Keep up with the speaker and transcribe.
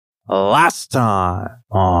Last time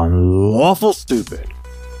on Lawful Stupid.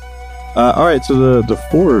 Alright, so the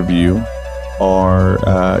four of you are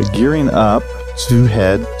gearing up to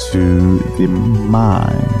head to the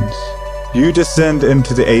mines. You descend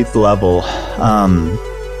into the 8th level.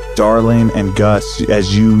 Darling and Gus,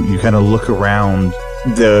 as you kind of look around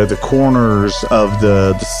the corners of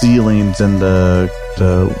the ceilings and the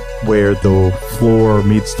where the floor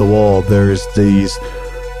meets the wall, there's these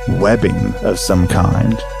webbing of some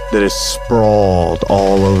kind that is sprawled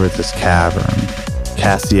all over this cavern.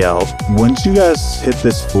 Cassiel, once you guys hit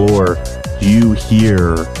this floor, you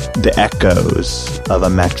hear the echoes of a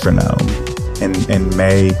metronome. And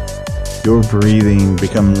May, your breathing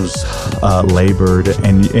becomes labored,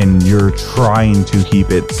 and you're trying to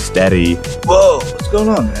keep it steady. Whoa, what's going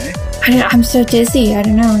on, May? I'm so dizzy. I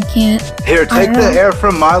don't know. I can't. Here, take the air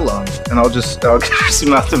from my lung, and I'll give you some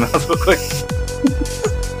mouth to mouth real quick.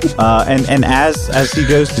 And as he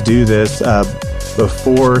goes to do this,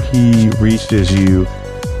 before he reaches you,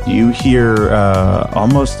 you hear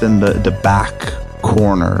almost in the back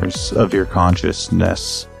corners of your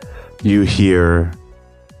consciousness, you hear,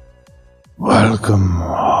 "Welcome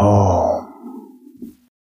home."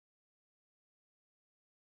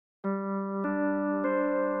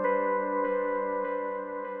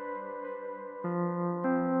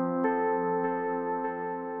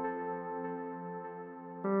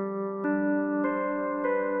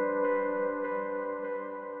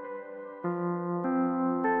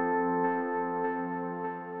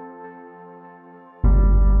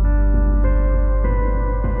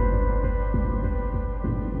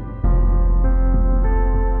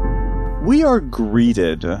 We are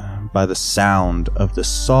greeted by the sound of the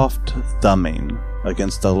soft thumbing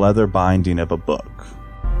against the leather binding of a book.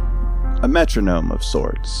 A metronome of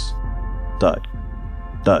sorts. Thud,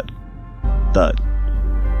 thud, thud.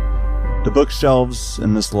 The bookshelves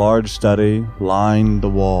in this large study line the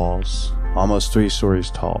walls, almost 3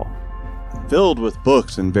 stories tall, filled with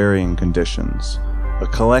books in varying conditions, a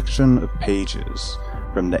collection of pages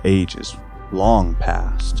from the ages long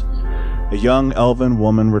past. A young elven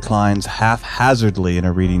woman reclines haphazardly in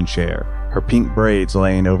a reading chair, her pink braids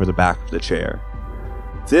laying over the back of the chair.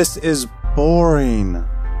 "This is boring,"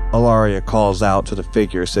 Ilaria calls out to the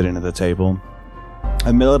figure sitting at the table.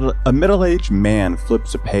 A middle-aged man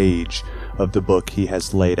flips a page of the book he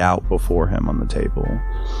has laid out before him on the table.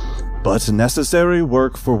 "But necessary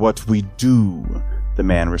work for what we do," the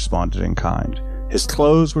man responded in kind. His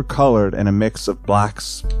clothes were colored in a mix of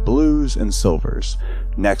blacks, blues, and silvers.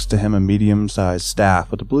 Next to him, a medium-sized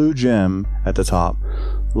staff with a blue gem at the top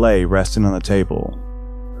lay resting on the table.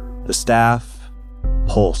 The staff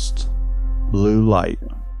pulsed blue light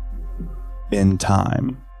in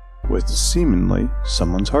time with seemingly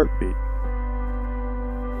someone's heartbeat.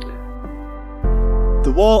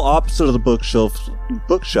 The wall opposite of the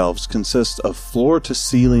bookshelves consists of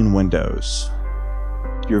floor-to-ceiling windows.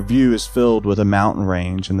 Your view is filled with a mountain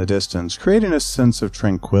range in the distance, creating a sense of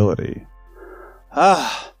tranquility.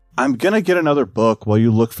 I'm gonna get another book while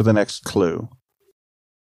you look for the next clue.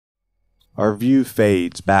 Our view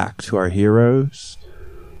fades back to our heroes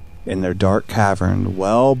in their dark cavern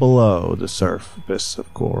well below the surface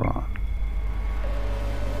of Goron.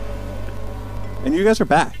 And you guys are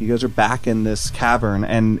back. You guys are back in this cavern,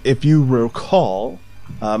 and if you recall,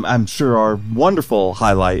 I'm sure our wonderful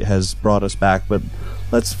highlight has brought us back, but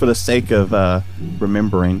let's, for the sake of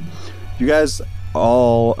remembering, you guys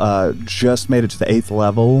all just made it to the 8th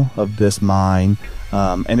level of this mine,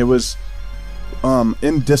 and it was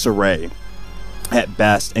in disarray at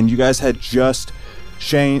best, and you guys had just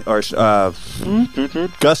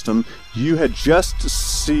Gustum, you had just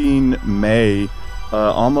seen May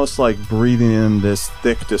almost like breathing in this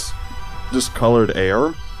thick discolored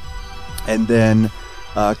air, and then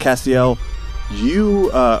Cassiel, you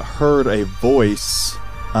heard a voice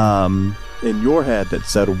in your head that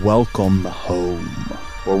said "Welcome home"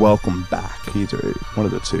 or "Welcome back," either one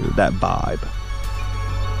of the two. That vibe.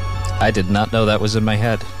 I did not know that was in my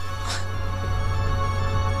head.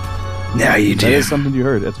 Now you do. That is something you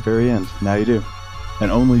heard at the very end. Now you do,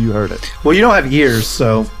 and only you heard it. Well, you don't have ears,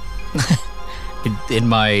 so in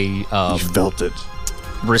my you felt it.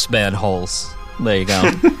 Wristband holes. There you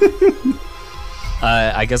go.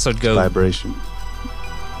 I guess I'd go Vibration.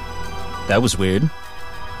 That was weird.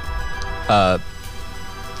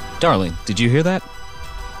 Darling, did you hear that?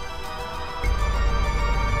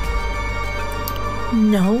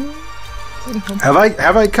 No. Have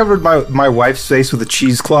I covered my wife's face with a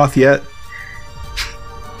cheesecloth yet?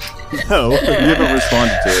 No, you haven't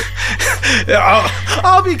responded to it.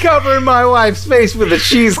 I'll be covering my wife's face with a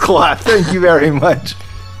cheesecloth. Thank you very much.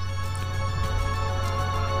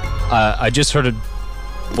 I just heard a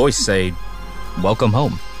voice say, "Welcome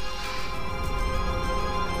home."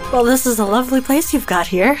 Well, this is a lovely place you've got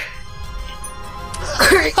here.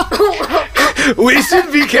 We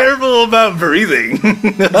should be careful about breathing.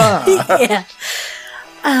 Yeah.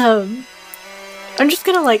 I'm just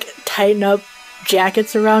gonna like tighten up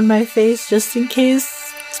jackets around my face just in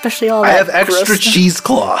case, especially all that. I have extra gross stuff.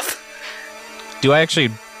 cheesecloth. Do I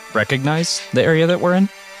actually recognize the area that we're in?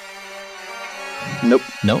 Nope.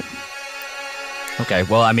 Nope. Okay,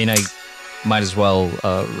 well, I mean, I might as well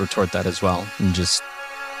retort that as well. And just,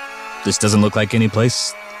 this doesn't look like any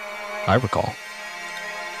place I recall.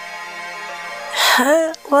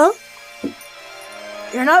 Well,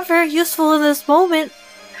 you're not very useful in this moment.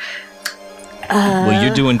 Well,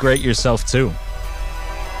 you're doing great yourself, too.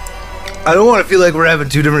 I don't want to feel like we're having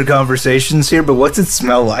two different conversations here, but what's it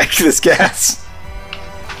smell like, this gas?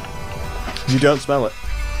 You don't smell it.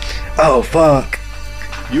 Oh, fuck.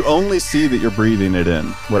 You only see that you're breathing it in,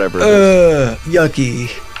 whatever it is. Yucky.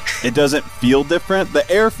 It doesn't feel different. The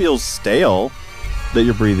air feels stale that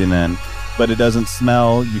you're breathing in, but it doesn't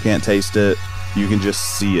smell. You can't taste it. You can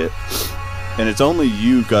just see it. And it's only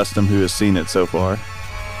you, Gustum, who has seen it so far.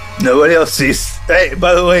 Nobody else sees. Hey,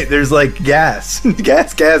 by the way, there's like gas.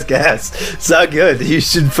 gas. It's not good. You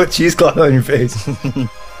should put cheesecloth on your face.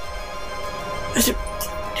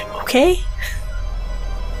 Okay.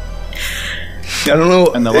 I don't know.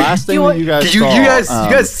 And the last thing that you guys saw...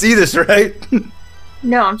 You guys see this, right?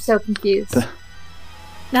 No, I'm so confused.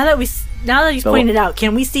 Now that he's pointed it out,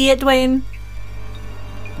 can we see it, Dwayne?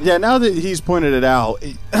 Yeah, now that he's pointed it out,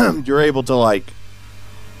 you're able to, like...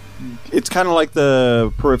 It's kind of like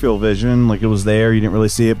the peripheral vision. Like, it was there, you didn't really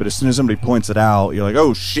see it, but as soon as somebody points it out, you're like,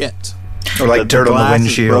 oh, shit. Or like dirt on the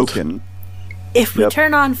windshield. Broken. If we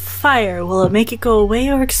turn on fire, will it make it go away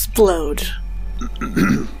or explode?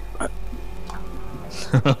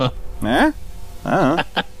 Eh? I don't know.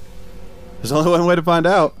 There's only one way to find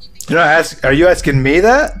out. Are you asking me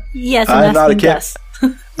that? Yes, I'm asking Gus.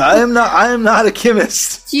 I am not a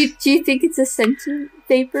chemist. Do you think it's a sentient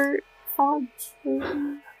vapor fog?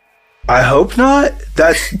 I hope not.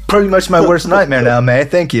 That's pretty much my worst nightmare now, May.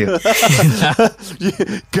 Thank you.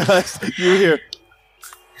 Gus, you're here.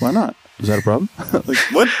 Why not? Is that a problem? Like,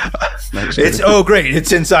 what? Great.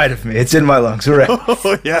 It's inside of me. It's in my lungs. Hooray.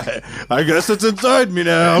 Oh, yeah. I guess it's inside me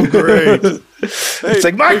now. Great. It's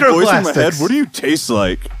like microplastics. Voice in my head, what do you taste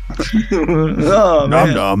like? Oh,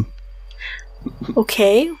 man. Nom.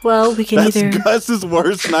 Okay, well, we can That's Gus's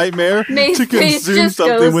worst nightmare, May's to face consume just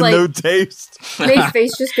something goes with like- no taste. May's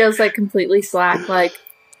face just goes like completely slack, like,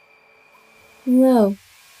 hello,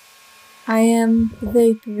 I am the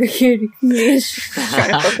vapor here to create.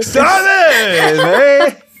 Stop it,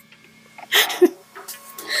 man!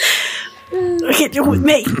 Okay,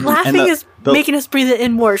 laughing is making us breathe it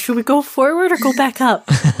in more. Should we go forward or go back up?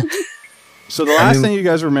 So the last thing you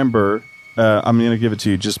guys remember, I'm going to give it to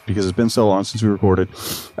you just because it's been so long since we recorded.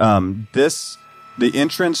 The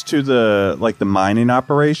entrance to the mining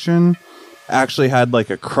operation actually had like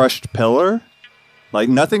a crushed pillar. Like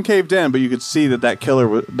nothing caved in, but you could see that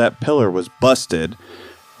pillar was busted,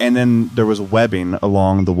 and then there was webbing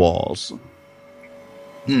along the walls.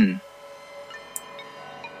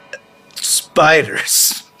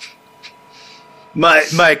 Spiders.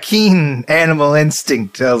 My keen animal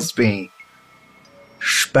instinct tells me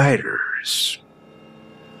spiders.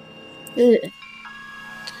 Ugh.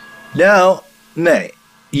 Now, May,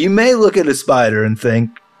 you may look at a spider and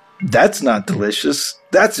think, that's not delicious.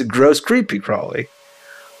 That's a gross creepy crawly.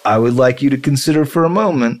 I would like you to consider for a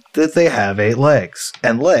moment that they have 8 legs,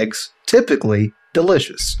 and legs typically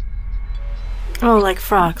delicious. Oh, like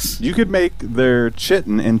frogs. You could make their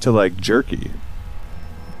chitin into like jerky.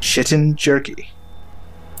 Chitin jerky.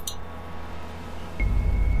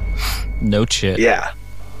 No chit. Yeah.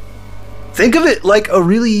 Think of it like a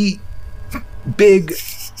really big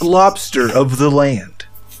lobster of the land.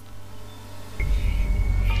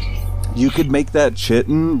 You could make that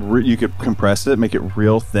chitin. You could compress it, make it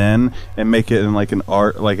real thin, and make it in like an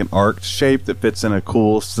arced shape that fits in a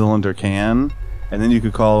cool cylinder can, and then you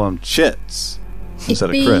could call them chits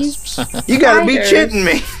instead of crisps. You gotta be chitting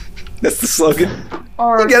me. That's the slogan.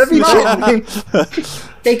 Or you gotta be chitting me.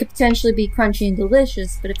 They could potentially be crunchy and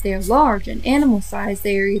delicious, but if they are large and animal size,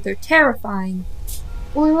 they are either terrifying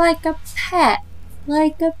or like a pet.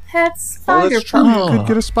 Like a pet spider that's true. puppy. You could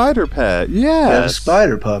get a spider pet. Yeah, a Yes.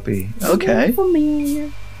 spider puppy. Okay.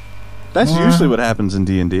 Familiar. That's usually what happens in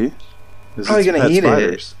D&D. Probably gonna eat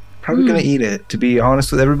it. Probably gonna eat it. To be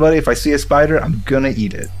honest with everybody, if I see a spider, I'm gonna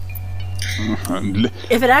eat it.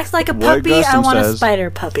 If it acts like a What puppy, I Gustum want a says-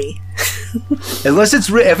 spider puppy. Unless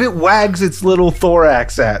if it wags its little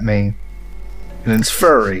thorax at me and it's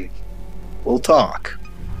furry, we'll talk.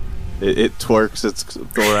 It twerks its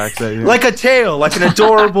thorax at you. Like a tail, like an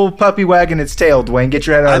adorable puppy wagging its tail, Dwayne. Get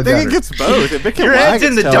your head out of the gutter. I think it gets both. If it can Your wag head's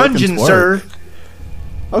in its the tail, it can dungeon, twerk. sir.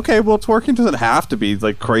 Okay, well, twerking doesn't have to be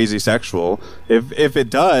like crazy sexual. If it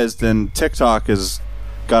does, then TikTok has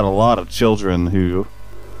got a lot of children who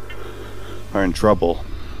are in trouble.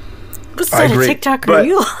 What side of TikTok are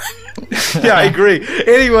you on? Yeah, I agree.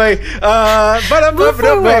 Anyway,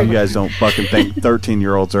 You guys don't fucking think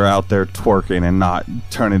 13-year-olds are out there twerking and not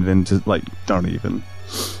turning it into, like, don't even.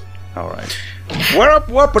 All right. What up?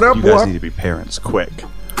 You guys need to be parents quick.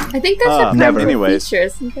 I think that's a never. private Anyways. feature,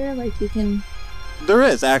 isn't there? Like, you can... There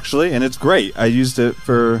is, actually, and it's great. I used it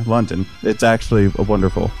for London. It's actually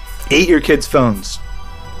wonderful. Eat your kids' phones.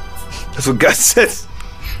 That's what Gus says.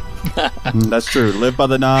 That's true. Live by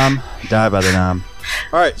the nom, die by the nom.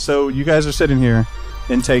 All right, so you guys are sitting here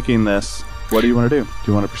and taking this. What do you want to do? Do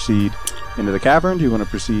you want to proceed into the cavern? Do you want to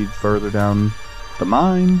proceed further down the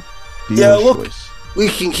mine? Choice. We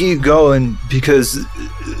can keep going because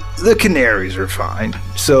the canaries are fine.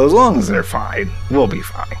 So as long as they're fine, we'll be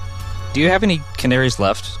fine. Do you have any canaries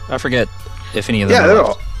left? I forget if any of them Yeah, are they're left.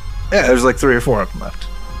 all. Yeah, there's like 3 or 4 of them left.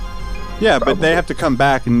 Yeah, Probably. but they have to come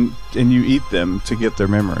back and you eat them to get their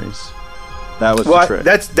memories. That was the Well, trick.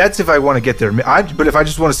 that's if I want to get there. But if I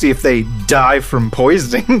just want to see if they die from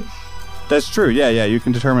poisoning, That's true. Yeah, you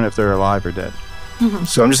can determine if they're alive or dead.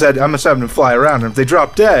 so I'm just having them fly around. And if they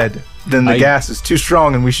drop dead, then the gas is too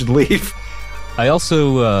strong and we should leave. I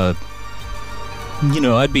also,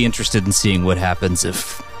 I'd be interested in seeing what happens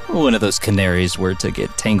if one of those canaries were to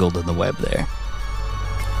get tangled in the web there.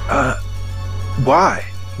 Why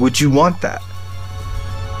would you want that?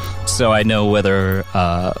 So I know whether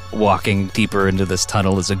walking deeper into this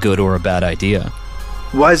tunnel is a good or a bad idea.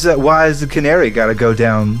 Why is that? Why has the canary got to go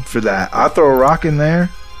down for that? I'll throw a rock in there.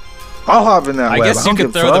 I'll hop in that I web. guess you don't could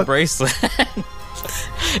give a throw the fuck. bracelet.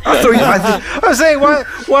 I'll throw you. I was saying,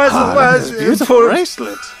 why is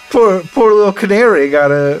bracelet. poor little canary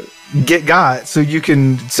gotta got so you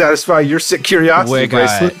can satisfy your sick curiosity We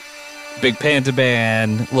got bracelet? Big Panda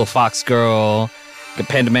Man, Little Fox Girl, the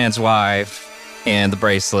Panda Man's wife, and the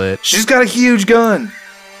bracelet. She's got a huge gun.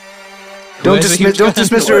 Don't has a huge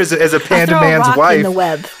dismiss gun? her as a I'll panda throw a man's rock wife. in the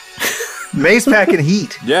web. May's packing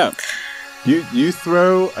heat. Yeah. You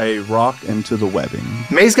throw a rock into the webbing.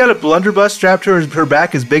 May's got a blunderbuss strapped to her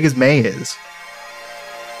back as big as May is.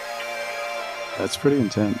 That's pretty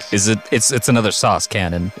intense. Is it? It's another sauce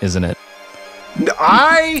cannon, isn't it?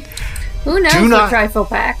 I Who knows Do what not Trifle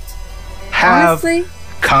packed? have Honestly,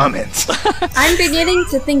 comments. I'm beginning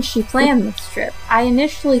to think she planned this trip. I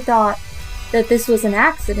initially thought that this was an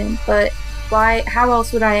accident, but why? How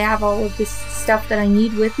else would I have all of this stuff that I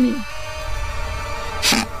need with me?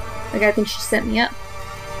 Like, I think she sent me up.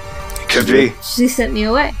 Could be. She sent me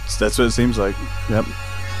away. That's what it seems like. Yep.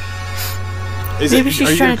 Maybe she's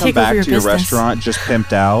are you trying gonna to come take back over your to your business. restaurant just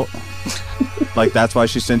pimped out? Like that's why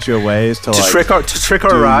she sent you away is to To like trick our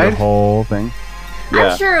do the ride. whole thing.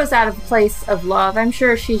 Yeah. I'm sure it was out of a place of love. I'm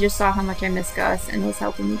sure she just saw how much I miss Gus and was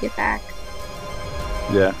helping me get back.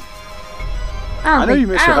 Yeah. I I know you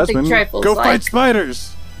miss your don't think husband. Trifle's Go like, fight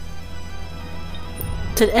spiders.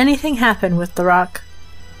 Did anything happen with the rock?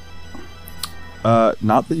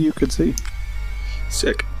 Not that you could see.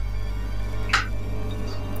 Sick.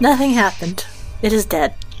 Nothing happened. It is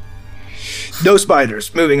dead. No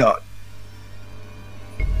spiders. Moving on.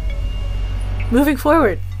 Moving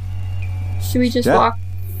forward. Should we just Yeah. walk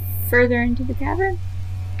further into the cavern?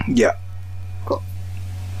 Yeah. Cool.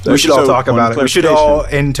 We should all So, talk one about it. We should clarification. all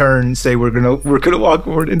in turn say we're gonna walk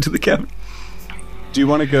forward into the cabin. Do you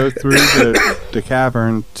want to go through the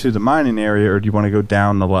cavern to the mining area, or do you want to go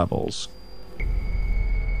down the levels?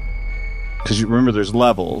 Because you remember, there's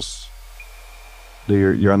levels.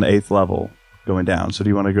 You're on the 8th level going down. So do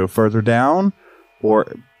you want to go further down,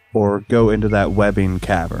 or go into that webbing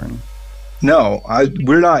cavern? No,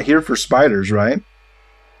 we're not here for spiders, right?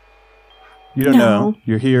 You don't No. know.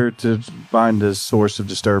 You're here to find the source of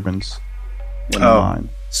disturbance in the Oh. mine.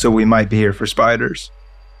 So we might be here for spiders.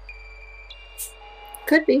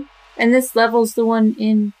 Could be. And this level's the one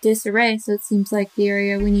in disarray, so it seems like the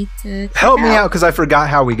area we need to check Help me out because I forgot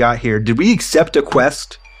how we got here. Did we accept a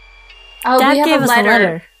quest? Oh, Dad we have gave a us letter. a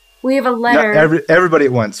letter. We have a No, letter. everybody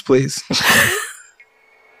at once, please.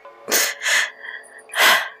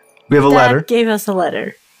 We have a Dad letter. gave us a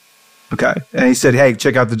letter. Okay. And he said, hey,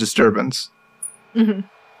 check out the disturbance. Mhm.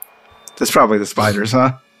 That's probably the spiders,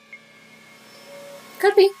 huh?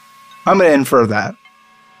 Could be. I'm going to infer that.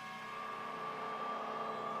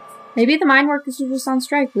 Maybe the mine workers are just on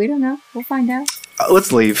strike. We don't know. We'll find out.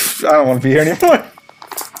 Let's leave. I don't want to be here anymore.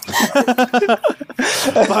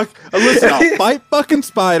 Listen, I'll fight fucking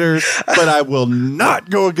spiders, but I will not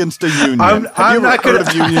go against a union. I'm not heard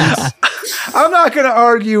of unions? I'm not going to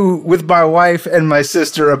argue with my wife and my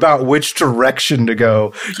sister about which direction to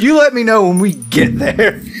go. You let me know when we get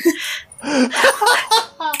there.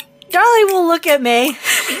 Darlie will look at me.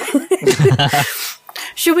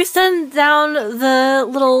 Should we send down the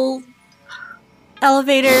little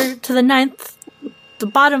elevator to the 9th, the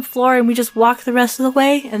bottom floor, and we just walk the rest of the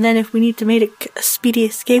way? And then if we need to make a speedy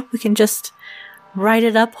escape, we can just ride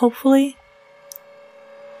it up, hopefully?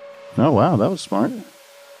 Oh, wow, that was smart.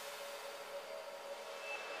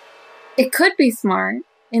 It could be smart.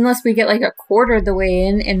 Unless we get like a quarter of the way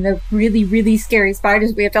in and the really, really scary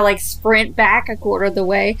spiders, we have to like sprint back a quarter of the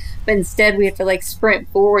way. But instead we have to like sprint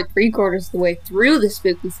forward 3/4 of the way through the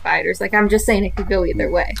spooky spiders. Like, I'm just saying it could go either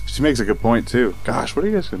way. She makes a good point too. Gosh, what are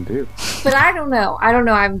you guys going to do? But I don't know. I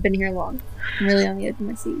haven't been here long. I'm really on the edge of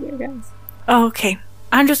my seat here, guys. Oh, okay.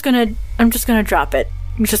 I'm just gonna drop it.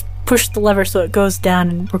 Just push the lever so it goes down,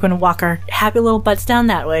 and we're gonna walk our happy little butts down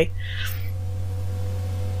that way.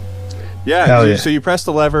 Yeah, so you press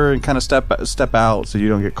the lever and kind of step out so you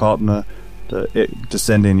don't get caught in it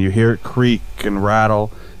descending. You hear it creak and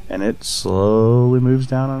rattle, and it slowly moves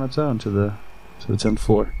down on its own to the 10th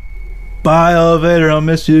floor. Bye, elevator. I'll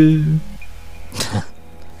miss you.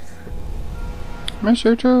 Miss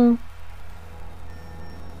you too.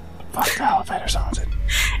 Fuck the elevator, someone's in.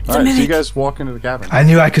 Alright, so you guys walk into the cavern. I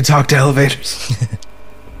knew I could talk to elevators.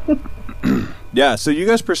 Yeah, so you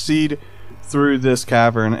guys proceed through this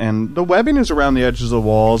cavern, and the webbing is around the edges of the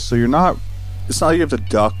walls, so it's not like you have to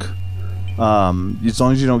duck. As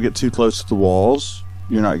long as you don't get too close to the walls,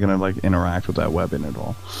 you're not gonna like interact with that webbing at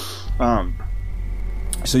all.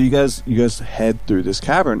 So you guys head through this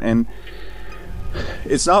cavern, and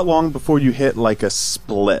it's not long before you hit like a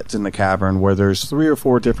split in the cavern where there's 3 or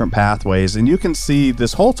 4 different pathways, and you can see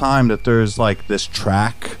this whole time that there's like this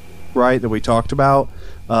track, right, that we talked about.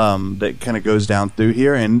 That kind of goes down through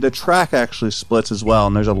here, and the track actually splits as well,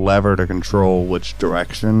 and there's a lever to control which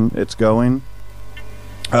direction it's going.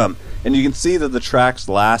 And you can see that the track's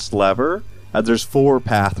last lever, there's 4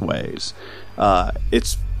 pathways.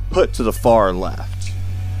 It's put to the far left.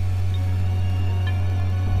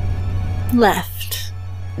 Left.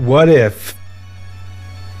 What if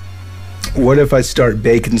I start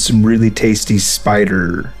baking some really tasty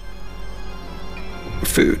spider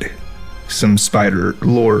food? Some spider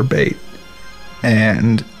lure bait,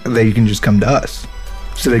 and they can just come to us.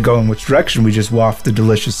 So they go in which direction, we just waft the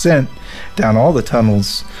delicious scent down all the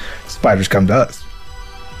tunnels. Spiders come to us.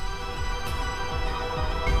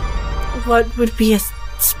 What would be a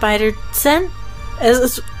spider scent?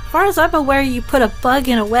 As far as I'm aware, you put a bug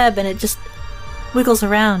in a web and it just wiggles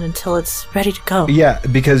around until it's ready to go. Yeah,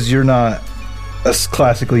 because you're not a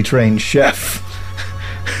classically trained chef.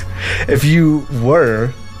 If you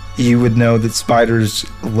were, you would know that spiders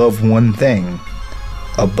love one thing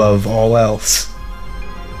above all else,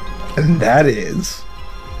 and that is...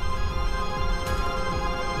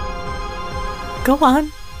 Go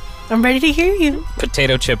on. I'm ready to hear you.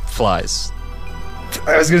 Potato chip flies.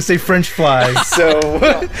 I was going to say French fries, so...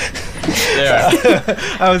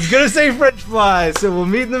 I was going to say French fries, so we'll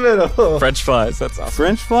meet in the middle. French flies, that's awesome.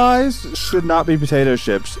 French fries should not be potato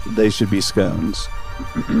chips. They should be scones.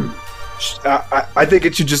 I think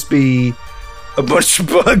it should just be a bunch of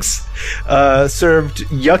bugs served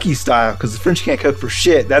yucky style, because the French can't cook for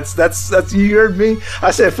shit. That's you heard me.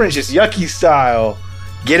 I said French is yucky style.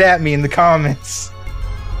 Get at me in the comments.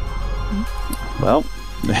 Well,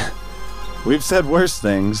 we've said worse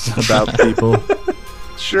things about people.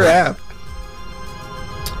 Sure have.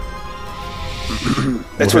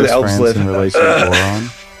 That's where the elves live.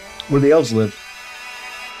 Where the elves live.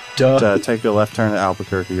 Duh. Take a left turn at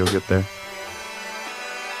Albuquerque. You'll get there.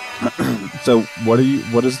 So, what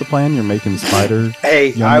is the plan? You're making spider.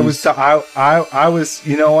 Hey, yummies? I was.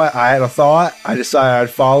 You know what? I had a thought. I decided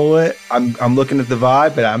I'd follow it. I'm looking at the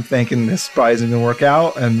vibe, but I'm thinking this probably isn't gonna work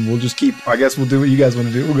out, and we'll just keep. I guess we'll do what you guys want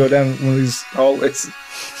to do. We'll go down one of these hallways.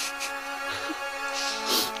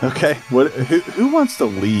 Okay. Who wants to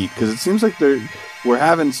lead? Because it seems like we're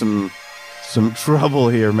having some trouble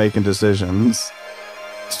here making decisions.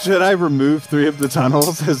 Should I remove 3 of the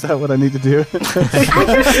tunnels? Is that what I need to do?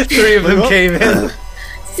 3 of them came in.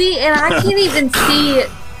 See, and I can't even see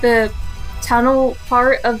the tunnel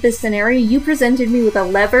part of this scenario. You presented me with a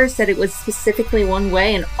lever, said it was specifically one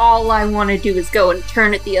way, and all I want to do is go and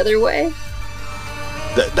turn it the other way.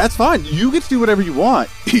 That's fine. You get to do whatever you want.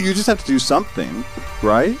 You just have to do something,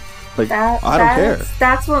 right? Like, I don't care.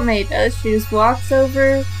 That's what May does. She just walks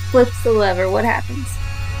over, flips the lever. What happens?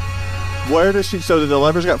 Where does she? So the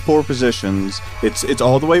lever's got 4 positions. It's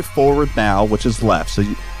all the way forward now, which is left. So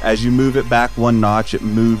as you move it back 1 notch, it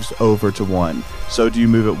moves over to 1. So do you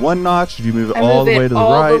move it 1 notch? Or do you move it all the way to the right?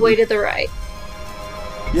 All the way to the right.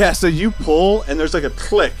 Yeah. So you pull, and there's like a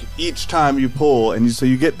click each time you pull, and so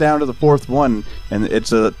you get down to the 4th one, and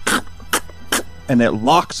it's a, and it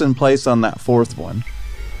locks in place on that 4th one.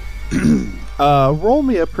 Roll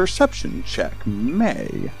me a perception check,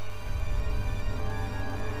 May.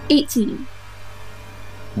 18.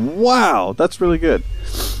 Wow, that's really good.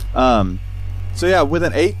 So yeah, with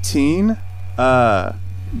an 18,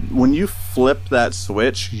 when you flip that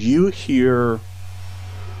switch, you hear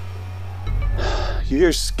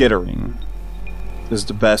skittering. Is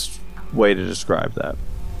the best way to describe that.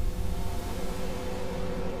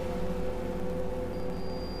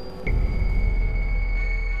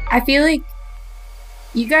 I feel like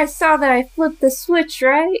you guys saw that I flipped the switch,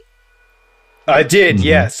 right? I did,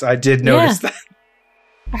 yes. I did notice that.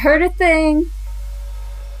 I heard a thing.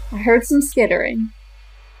 I heard some skittering.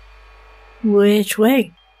 Which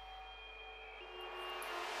way?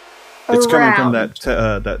 It's coming from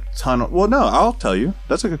that tunnel. Well, no, I'll tell you.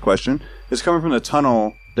 That's a good question. It's coming from the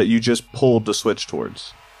tunnel that you just pulled the switch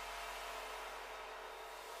towards.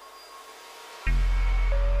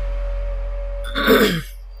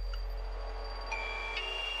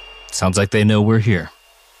 Sounds like they know we're here.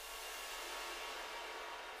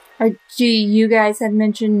 Gee, you guys had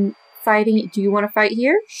mentioned fighting. Do you want to fight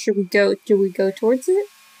here? Should we go? Do we go towards it?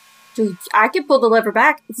 I can pull the lever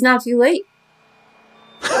back. It's not too late.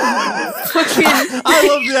 I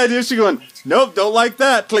love the idea. She's going, nope, don't like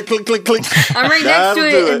that. Click, click, click, click. I'm right next to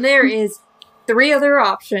it, and there is 3 other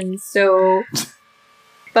options. So,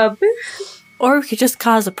 or we could just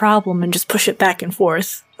cause a problem and just push it back and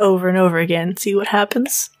forth over and over again. See what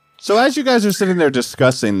happens. So as you guys are sitting there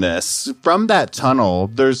discussing this, from that tunnel,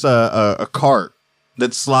 there's a cart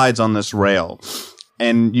that slides on this rail.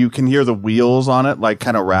 And you can hear the wheels on it, like,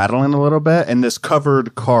 kind of rattling a little bit. And this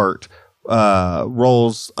covered cart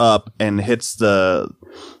rolls up and hits the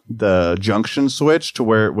junction switch to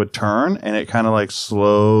where it would turn. And it kind of, like,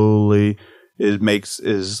 slowly, you can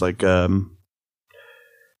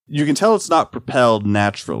tell it's not propelled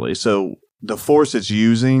naturally. So the force it's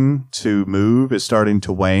using to move is starting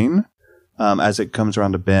to wane as it comes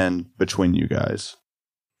around a bend between you guys.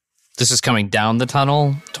 This is coming down the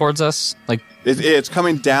tunnel towards us? Like it's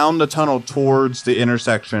coming down the tunnel towards the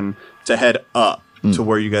intersection to head up to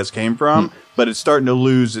where you guys came from, but it's starting to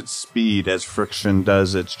lose its speed as friction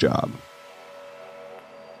does its job.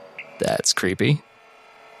 That's creepy.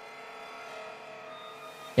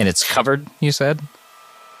 And it's covered, you said?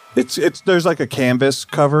 It's there's like a canvas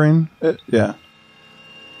covering it. Yeah.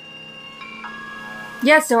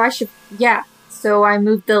 Yeah, so I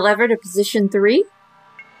moved the lever to position 3.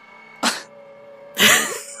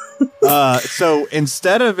 So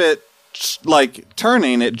instead of it like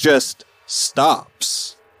turning, it just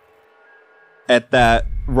stops at that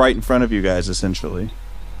right in front of you guys, essentially.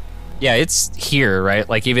 Yeah, it's here, right?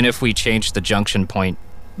 Like even if we change the junction point,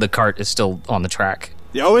 the cart is still on the track.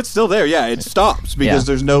 Oh, it's still there. Yeah, it stops because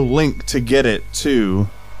there's no link to get it to.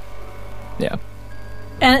 Yeah.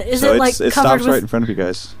 And is so it like it covered stops with, right in front of you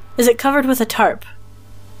guys? Is it covered with a tarp?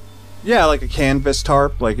 Yeah, like a canvas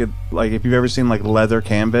tarp. Like if you've ever seen like leather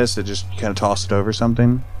canvas, it just kind of toss it over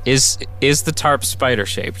something. Is the tarp spider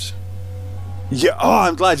shaped? Yeah. Oh,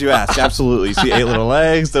 I'm glad you asked. Absolutely. You see 8 little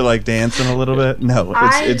legs. They're like dancing a little bit. No,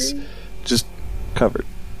 it's just covered.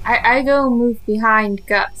 I go move behind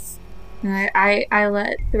Gus. And I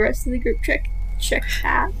let the rest of the group check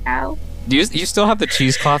that out. Do you still have the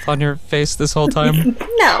cheesecloth on your face this whole time?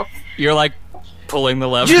 No. You're like pulling the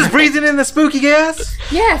lever. You just breathing in the spooky gas?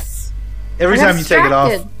 Yes. Every time you take it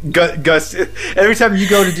off, Gus. Every time you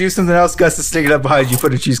go to do something else, Gus is sneaking up behind you,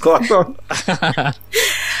 put a cheesecloth on.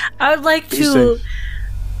 I would like to,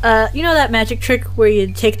 you know that magic trick where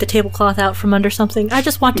you take the tablecloth out from under something? I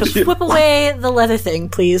just want to whip away the leather thing,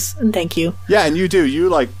 please, and thank you. Yeah, and you do. You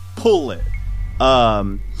like pull it,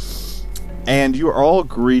 and you are all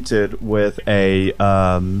greeted with a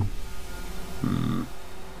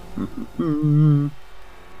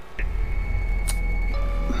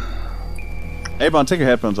Avon, take your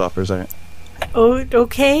headphones off for a second. Oh,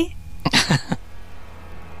 okay.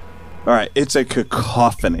 Alright, it's a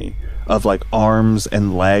cacophony of like arms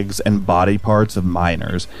and legs and body parts of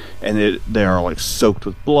miners. And they are like soaked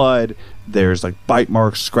with blood. There's like bite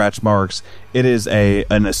marks, scratch marks. It is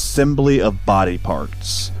an assembly of body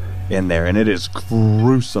parts in there, and it is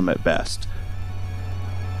gruesome at best.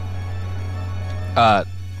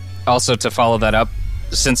 Also, to follow that up,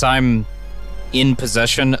 since I'm in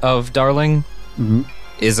possession of Darling, am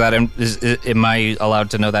I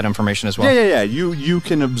allowed to know that information as well? Yeah. You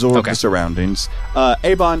can absorb the surroundings.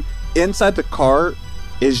 Avon, inside the cart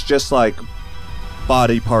is just like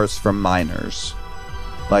body parts from miners,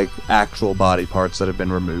 like actual body parts that have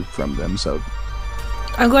been removed from them. So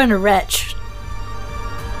I'm going to retch.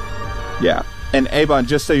 Yeah. And Avon,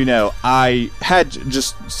 just so you know, I had,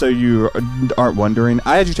 just so you aren't wondering,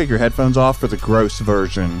 I had you take your headphones off for the gross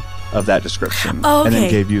version of that description. Oh, okay. And then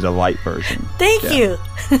gave you the light version. Thank you.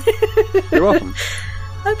 You're welcome.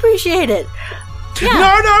 I appreciate it.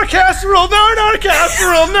 Yeah. No, casserole! No,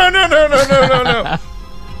 casserole! No.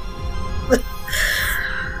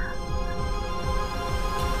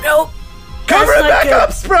 Nope. Cover it back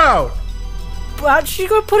up, Sprout! Well, she's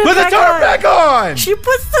gonna put the tarp back on! She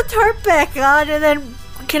puts the tarp back on, and then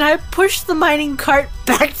can I push the mining cart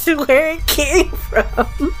back to where it came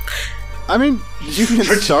from? I mean, you can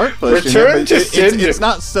start pushing it, but it's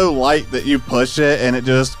not so light that you push it and it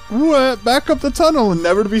just back up the tunnel and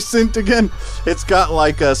never to be synced again. It's got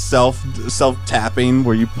like a self-tapping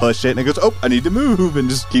where you push it and it goes, oh, I need to move, and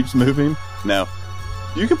just keeps moving. No.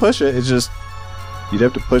 You can push it, it's just you'd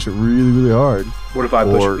have to push it really, really hard. What if I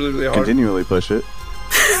push it really, really hard? Continually push it.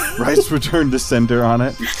 Rice return to sender on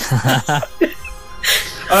it.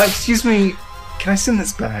 Excuse me, can I send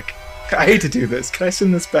this back? I hate to do this. Can I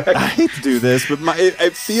send this back? I hate to do this, but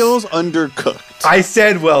it feels undercooked. I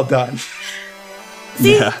said well done.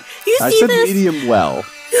 See, yeah. You see I said this? medium well.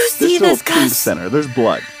 You see There's this, still a pink Gus? center. There's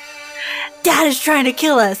blood. Dad is trying to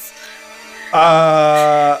kill us.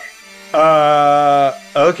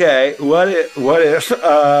 Okay. What if,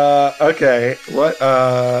 okay.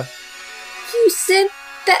 You sent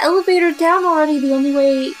the elevator down already. The only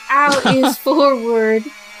way out is forward.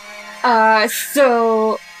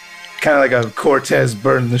 So... Kind of like a Cortez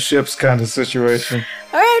burn the ships kind of situation.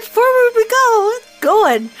 All right, forward we go.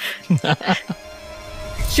 Going.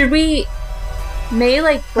 Should we... May,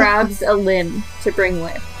 like, grabs a limb to bring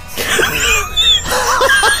with.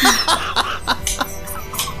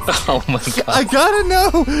 Oh my god. I gotta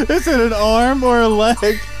know. Is it an arm or a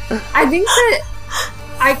leg? I think that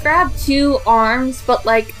I grabbed 2 arms, but,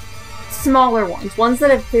 like, smaller ones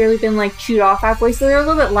that have clearly been like chewed off halfway, so they're a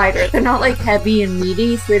little bit lighter. They're not like heavy and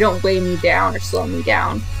meaty, so they don't weigh me down or slow me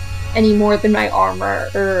down any more than my armor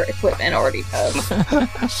or equipment already does.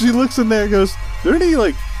 She looks in there and goes, "Are there any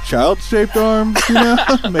like child-shaped arms? You know,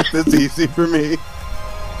 make this easy for me."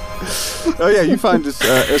 Oh yeah, you find just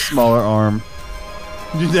a smaller arm.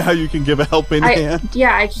 Now you can give a helping hand.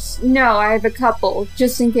 Yeah, I have a couple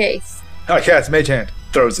just in case. Cats, mage hand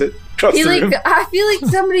throws it. I feel like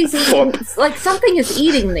somebody's eating, like something is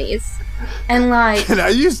eating these, and like. Can I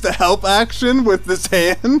use the help action with this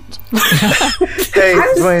hand? Hey,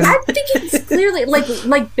 Dwayne. I think it's clearly like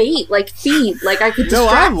bait, like feed, like I could. No,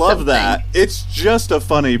 I love something. that. It's just a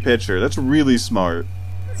funny picture. That's really smart.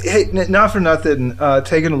 Hey, not for nothing.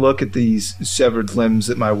 Taking a look at these severed limbs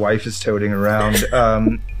that my wife is toting around.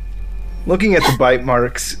 Looking at the bite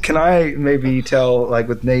marks, can I maybe tell, like,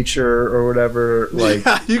 with nature or whatever, like...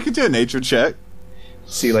 Yeah, you can do a nature check.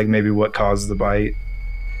 See, like, maybe what caused the bite?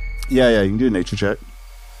 Yeah, you can do a nature check.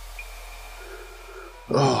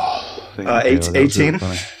 Oh, 18?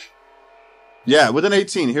 Really yeah, with an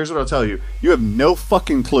 18, here's what I'll tell you. You have no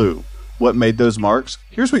fucking clue what made those marks.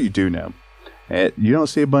 Here's what you do know. You don't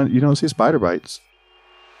see spider bites.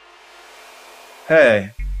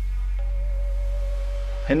 Hey.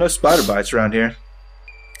 Ain't no spider bites around here.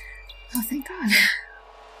 Oh, thank God.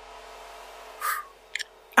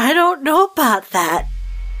 I don't know about that.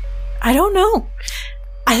 I don't know.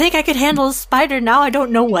 I think I could handle a spider now. I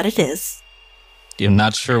don't know what it is. I'm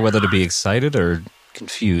not sure whether to be excited or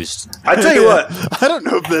confused. I tell you what. I don't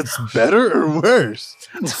know if that's better or worse.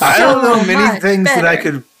 I don't know many much things better. that I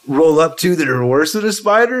could roll up to that are worse than a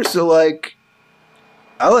spider. So, like,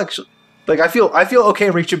 I'll actually, like, I feel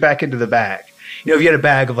okay reaching back into the bag. You know, if you had a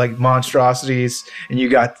bag of, like, monstrosities and you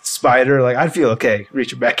got spider, like, I'd feel okay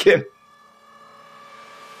reaching back in.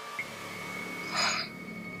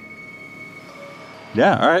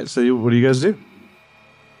 Yeah, all right. So what do you guys do?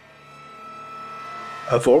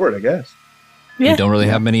 Forward, I guess. Yeah. You don't really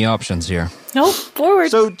have many options here. Nope, forward.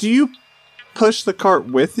 So do you push the cart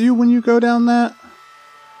with you when you go down that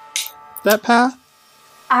path?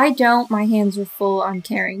 I don't. My hands are full. I'm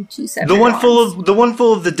carrying 2 separate The one arms.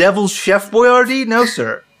 full of the devil's Chef Boyardee? No,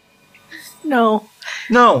 sir. No.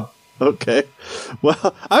 No. Okay.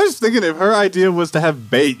 Well, I was thinking if her idea was to have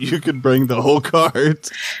bait, you could bring the whole cart.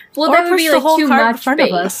 Well, Or that would push be the like whole too cart in much front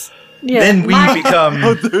bait. of us. Yeah. Then we become.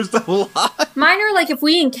 Oh, there's a lot. Mine are like if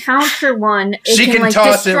we encounter one, it She can like,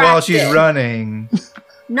 toss it while distract she's it. running.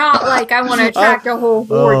 Not like I want to attract a whole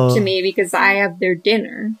horde to me because I have their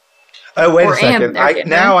dinner. Oh, wait Or a second! am their dinner.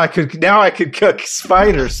 Now I could cook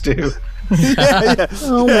spider stew. Yeah.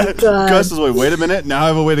 Oh my god. Gus is like, wait a minute. Now I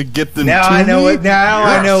have a way to get them. Now to I know me? what. Now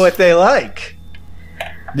I know what they like.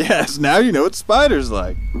 Yes. Now you know what spiders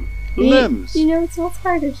like. Limbs. You know, it's all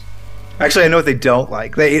spiders. Actually, I know what they don't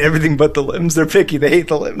like. They eat everything but the limbs. They're picky. They hate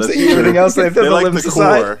the limbs. That's They eat everything true. else. They put They the like limbs the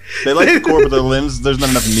aside. core. They like the core, but the limbs. There's not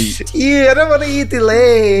enough meat. Yeah, I don't want to eat the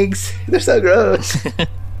legs. They're so gross.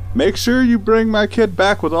 Make sure you bring my kid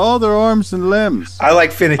back with all their arms and limbs. I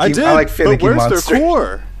like finicky. I did. I like finicky but where's monster. their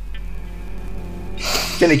core?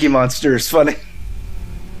 Finicky monster is funny.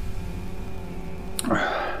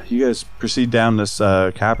 You guys proceed down this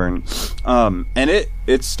cavern, and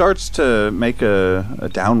it starts to make a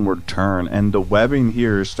downward turn, and the webbing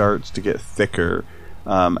here starts to get thicker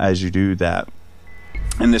as you do that.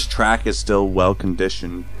 And this track is still well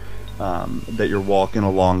conditioned that you're walking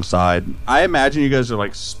alongside. I imagine you guys are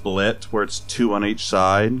like split, where it's two on each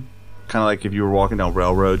side, kind of like if you were walking down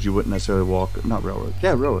railroads, you wouldn't necessarily walk. Not railroads,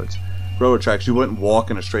 yeah, railroads, railroad tracks. You wouldn't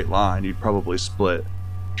walk in a straight line. You'd probably split.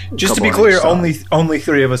 Just to be Couple on clear, each side. only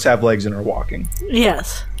three of us have legs and are walking.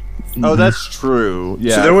 Yes. Oh, that's true.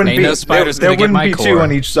 Yeah. So there wouldn't Ain't be no spiders there gonna get wouldn't my be two core.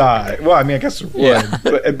 on each side. Well, I mean, I guess there would,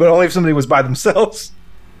 Yeah. but only if somebody was by themselves.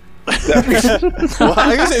 Well,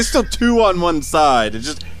 I guess it's still two on one side. It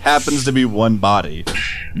just happens to be one body,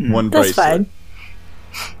 one That's bracelet.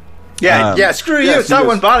 fine. Yeah, screw you. yeah, It's so not you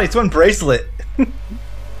one guys- body. It's one bracelet.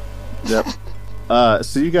 Yep.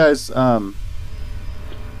 So you guys,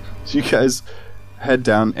 head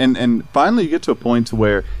down, and finally you get to a point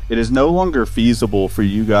where it is no longer feasible for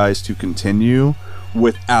you guys to continue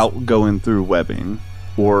without going through webbing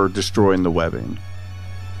or destroying the webbing.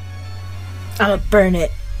 I'm gonna burn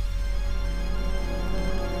it.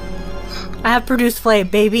 I have produced flame,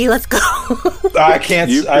 baby. Let's go. I can't.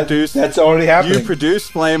 You produced- that's already happening. You produce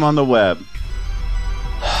flame on the web.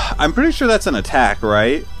 I'm pretty sure that's an attack,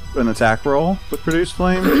 right? An attack roll with produce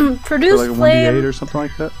flame? Produce Or like a 1d8 flame. or something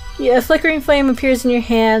like that? Yeah, a flickering flame appears in your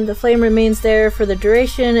hand. The flame remains there for the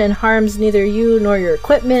duration and harms neither you nor your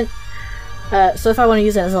equipment. So if I want to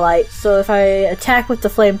use it as a light. So if I attack with the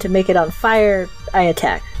flame to make it on fire, I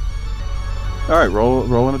attack. Alright,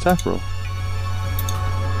 roll an attack roll.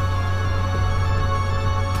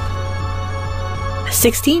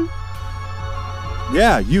 16?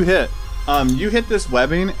 Yeah, you hit. You hit this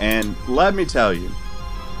webbing, and let me tell you,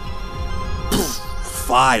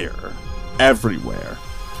 fire everywhere.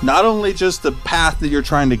 Not only just the path that you're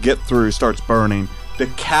trying to get through starts burning, the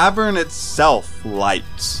cavern itself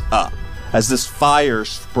lights up. As this fire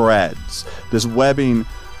spreads, this webbing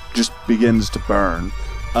just begins to burn.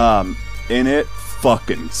 And it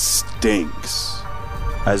fucking stinks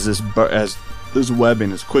as this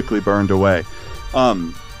webbing is quickly burned away.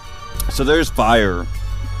 So there's fire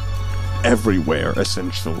everywhere,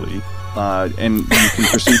 essentially, and you can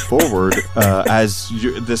proceed forward as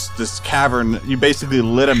this cavern. You basically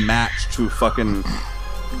lit a match to fucking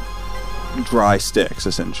dry sticks,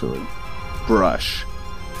 essentially, brush.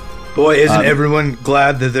 Boy, isn't everyone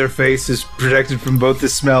glad that their face is protected from both the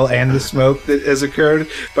smell and the smoke that has occurred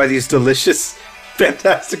by these delicious,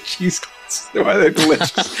 fantastic cheesecloths? Why they're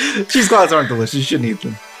delicious? Cheesecloths aren't delicious. You shouldn't eat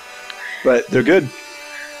them, but they're good.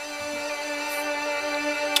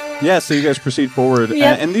 Yeah, so you guys proceed forward,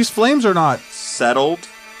 Yep. and these flames are not settled,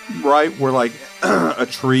 right? Where like a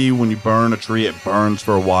tree, when you burn a tree, it burns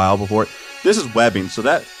for a while before it. This is webbing, so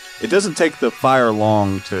that it doesn't take the fire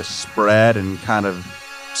long to spread and kind of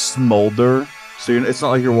smolder. So it's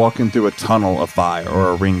not like you're walking through a tunnel of fire or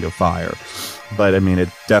a ring of fire. But I mean, it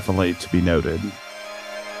definitely to be noted.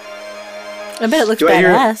 I bet it looks Do I hear-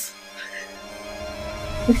 badass.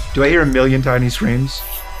 Do I hear a million tiny screams?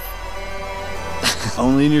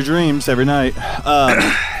 Only in your dreams every night.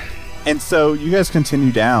 And so you guys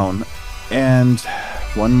continue down, and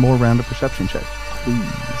one more round of perception check,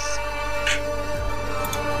 please.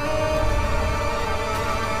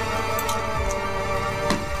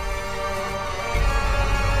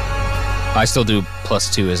 I still do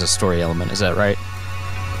 +2 as a story element. Is that right?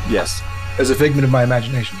 Yes. As a figment of my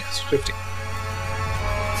imagination, yes. 15.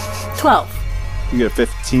 12. You get a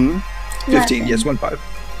 15. 15, yes, 1-5.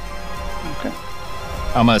 Okay.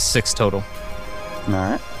 I'm a 6 total. All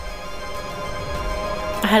right.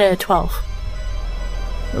 I had a 12.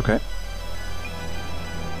 Okay.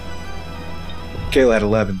 Kayla had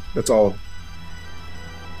 11. That's all.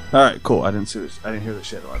 All right, cool. I didn't see this. I didn't hear the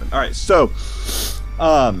shit 11. All right, so,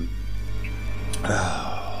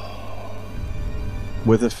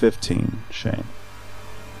 with a 15, Shane,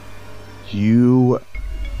 you,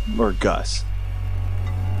 or Gus,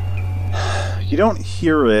 you don't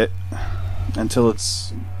hear it until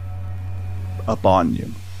it's up on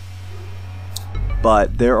you.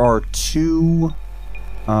 But there are two,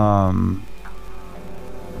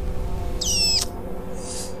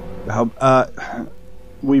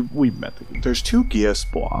 we met. There's two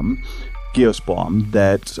Geospawn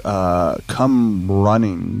that come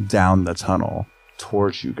running down the tunnel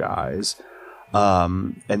towards you guys,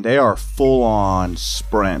 and they are full on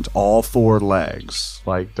sprint, all four legs.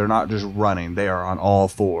 Like, they're not just running; they are on all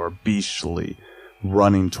four, beastly,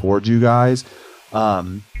 running towards you guys.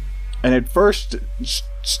 And at first,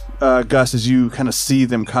 Gus, as you kind of see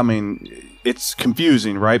them coming, it's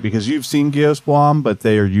confusing, right? Because you've seen Geospawn, but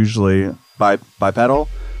they are usually bipedal.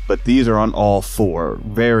 But these are on all four,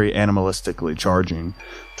 very animalistically charging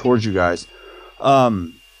towards you guys.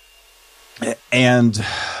 And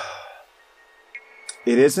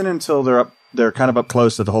it isn't until they're kind of up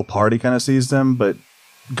close that the whole party kind of sees them. But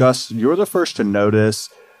Gus, you're the first to notice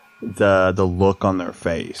the look on their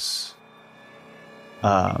face.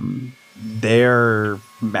 Their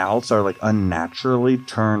mouths are like unnaturally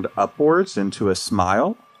turned upwards into a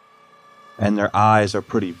smile, and their eyes are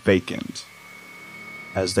pretty vacant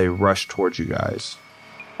as they rush towards you guys.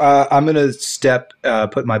 I'm going to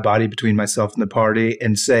put my body between myself and the party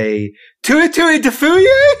and say, Tui Tui Defuye!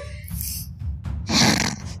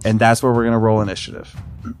 And that's where we're going to roll initiative.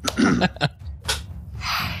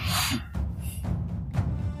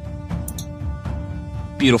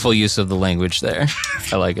 Beautiful use of the language there.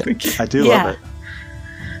 I like it. I do love it.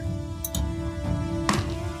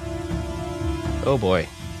 Oh boy.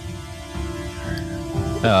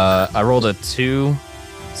 I rolled a 2,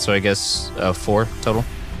 so I guess 4 total.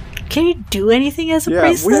 Can you do anything as a we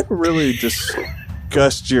bracelet? haven't really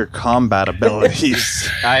discussed your combat abilities.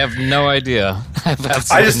 I have no idea. I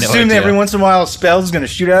just assume that every once in a while a spell is going to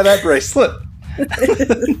shoot out of that bracelet.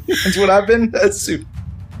 That's what I've been assuming.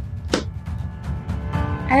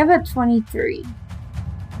 I have a 23.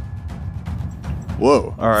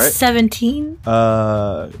 Whoa! All right. 17.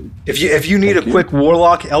 If you need a quick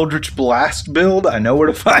Warlock Eldritch Blast build, I know where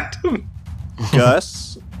to find them.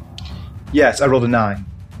 Gus. Yes, I rolled a 9.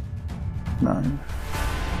 9.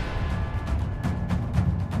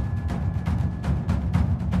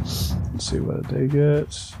 Let's see what they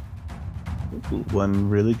get. One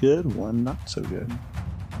really good, one not so good.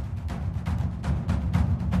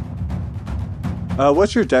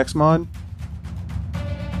 What's your dex mod?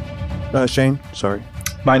 Shane, sorry.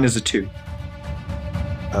 Mine is a 2.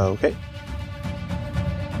 Okay.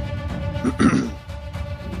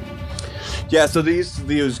 Yeah, so these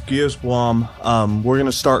Geospawn, we're going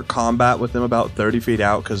to start combat with them about 30 feet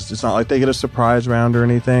out, because it's not like they get a surprise round or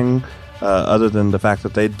anything, other than the fact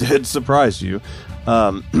that they did surprise you.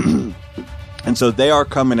 And so they are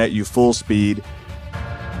coming at you full speed.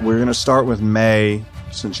 We're going to start with May,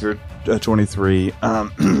 since you're 23,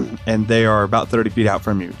 and they are about 30 feet out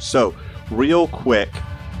from you. So, real quick,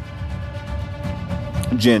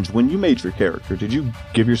 Ginge, when you made your character, did you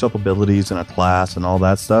give yourself abilities in a class and all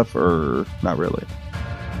that stuff, or not really?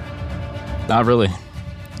 Not really.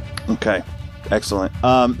 Okay, excellent.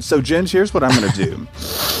 So, Ginge, here's what I'm going to do.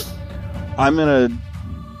 I'm going to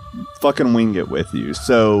fucking wing it with you.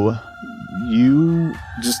 So, you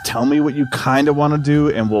just tell me what you kind of want to do,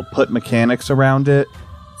 and we'll put mechanics around it,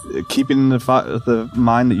 keeping in the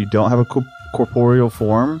mind that you don't have a corporeal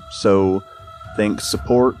form. So, think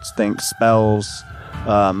supports, think spells.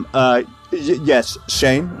 Yes,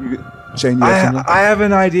 Shane. Shane, you have something? I have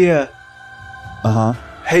an idea.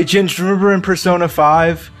 Hey, Ginge, remember in Persona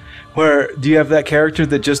 5 where do you have that character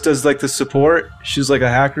that just does like the support? She's like a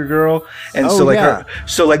hacker girl, and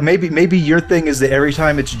maybe your thing is that every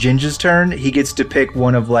time it's Ginge's turn, he gets to pick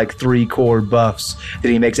one of like 3 core buffs that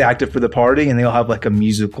he makes active for the party, and they'll have like a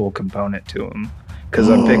musical component to them. Because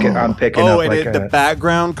I'm picking up like the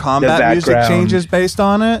background combat music changes based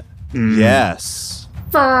on it. Yes.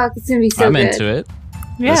 Fuck, it's gonna be so I'm good. into it.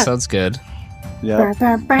 Yeah. That sounds good. Yeah.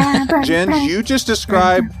 Jen, you just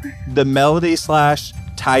describe the melody /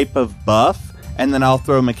 type of buff, and then I'll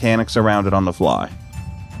throw mechanics around it on the fly.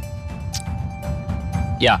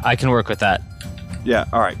 Yeah, I can work with that. Yeah,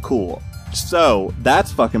 alright, cool. So,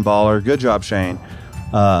 that's fucking baller. Good job, Shane.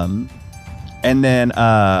 And then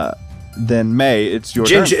May, it's your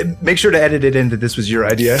turn. Make sure to edit it in that this was your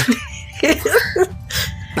idea.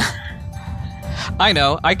 I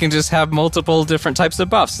know, I can just have multiple different types of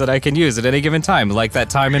buffs that I can use at any given time, like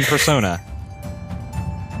that time in Persona.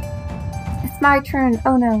 It's my turn.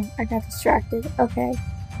 Oh no, I got distracted. Okay.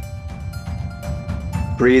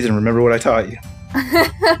 Breathe and remember what I taught you.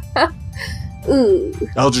 Ooh.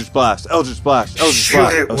 Eldritch Blast. Eldritch Blast. Eldritch Shoot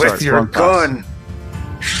Blast. it Oh, with sorry, your wrong class. gun.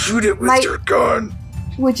 Shoot it with your gun.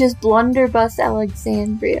 Which is Blunderbuss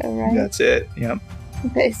Alexandria, right? That's it. Yep.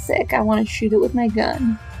 Okay, sick. I want to shoot it with my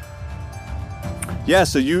gun. Yeah,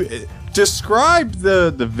 so you describe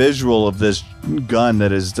the visual of this gun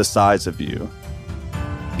that is the size of you.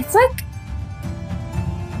 It's like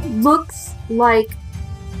looks like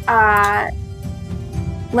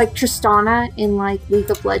Tristana in like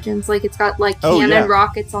League of Legends. Like it's got like cannon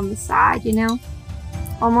rockets on the side, you know?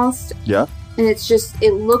 Almost. Yeah. And it's just,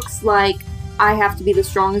 it looks like I have to be the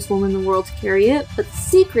strongest woman in the world to carry it. But the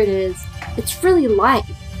secret is, it's really light.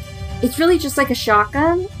 It's really just like a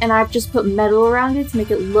shotgun, and I've just put metal around it to make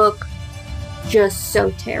it look just so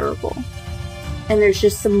terrible. And there's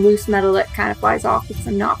just some loose metal that kind of flies off because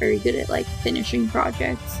I'm not very good at like finishing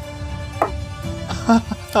projects.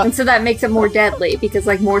 And so that makes it more deadly because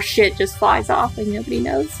like more shit just flies off like nobody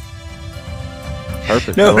knows.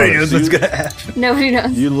 Perfect. Nobody knows what's gonna happen. Nobody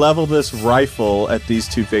knows. You level this rifle at these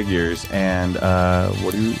two figures, and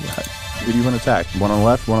who do you want to attack? One on the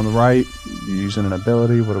left, one on the right? You using an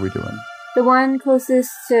ability? What are we doing? The one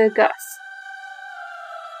closest to Gus.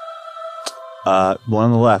 One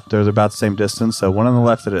on the left. They're about the same distance, so one on the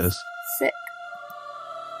left it is. Sick.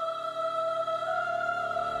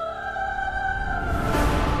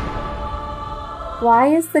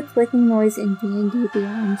 Why is the clicking noise in D&D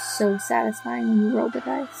Beyond so satisfying when you roll the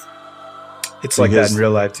dice? It's like that in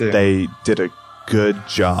real life too. They did a good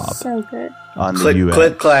job. So good. On click, the UX.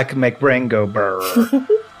 click, clack, make brain go burr.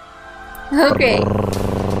 Okay.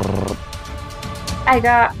 I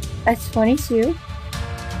got a 22.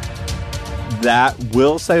 That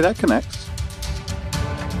will say that connects.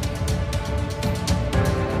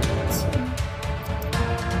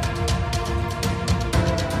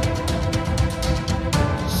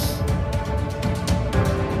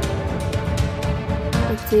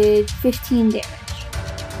 It did 15 damage.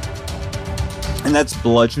 And that's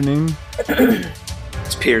bludgeoning.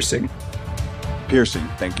 It's piercing. Piercing,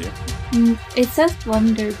 thank you. It says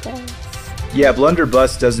blunderbuss. Yeah,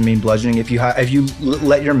 blunderbuss doesn't mean bludgeoning. If you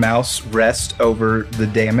let your mouse rest over the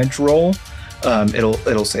damage roll,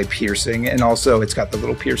 it'll say piercing, and also it's got the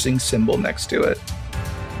little piercing symbol next to it.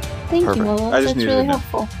 Thank Perfect. you, Lola. I just That's needed really to know.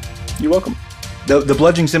 helpful. You're welcome. The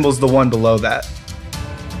bludgeoning symbol is the one below that.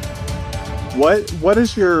 What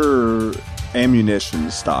is your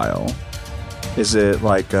ammunition style? Is it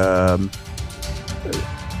like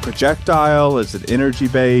projectile? Is it energy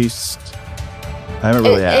based? I haven't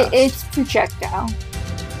really asked. It's projectile.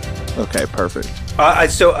 Okay, perfect. I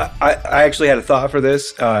actually had a thought for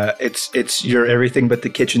this. It's your everything but the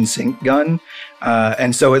kitchen sink gun,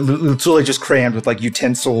 and so it's really just crammed with like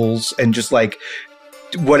utensils and just like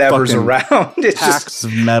whatever's Fucking around. It's packs just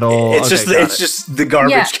of metal. It's just the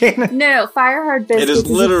garbage can. No, fire hard biscuits It is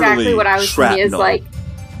literally exactly what I was thinking. Is shrapnel. like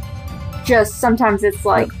just sometimes it's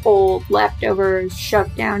like old leftovers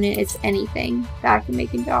shoved down in. It's anything that I can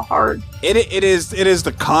make into a hard. It is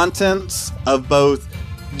the contents of both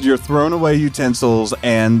your thrown away utensils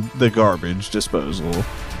and the garbage disposal.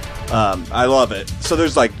 I love it. So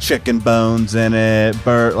there's like chicken bones in it,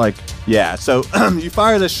 So you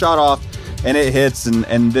fire this shot off, and it hits,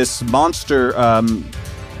 and this monster,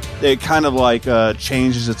 it kind of like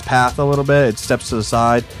changes its path a little bit. It steps to the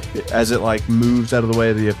side as it like moves out of the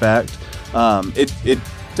way of the effect. It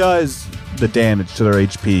does the damage to their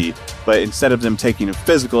HP, but instead of them taking a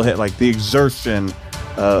physical hit, like the exertion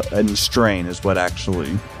and strain is what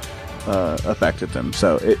actually affected them.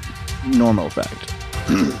 So normal effect.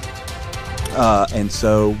 And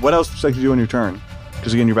so what else would you like to do on your turn?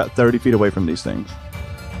 Because again, you're about 30 feet away from these things.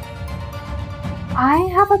 I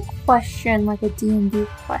have a question, like a D&D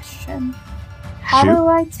question. How Shoot. do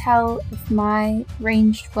I tell if my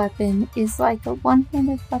ranged weapon is like a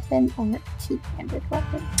one-handed weapon or a two-handed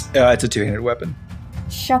weapon? It's a two-handed weapon.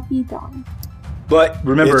 Shucky darn. But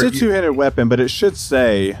remember, It's a two-handed weapon, but it should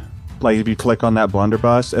say, like if you click on that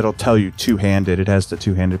blunderbuss, it'll tell you two-handed. It has the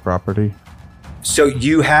two-handed property. so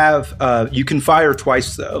you have you can fire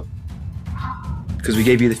twice though, because we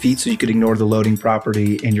gave you the feat so you could ignore the loading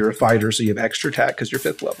property, and you're a fighter, so you have extra attack because you're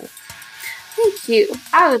 5th level. Thank you.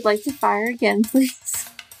 I would like to fire again, please.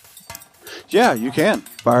 Yeah, you can.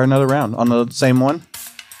 Fire another round on the same one.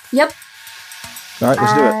 Yep. All right,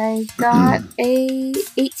 let's do it. I got a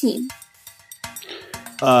 18.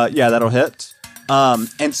 Yeah, that'll hit.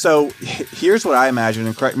 And so here's what I imagine,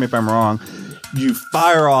 and correct me if I'm wrong. You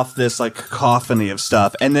fire off this like cacophony of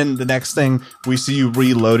stuff, and then the next thing we see you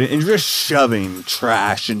reload it, and you're just shoving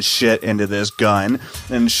trash and shit into this gun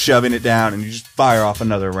and shoving it down, and you just fire off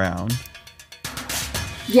another round.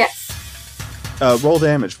 Yes. roll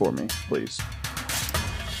damage for me, please.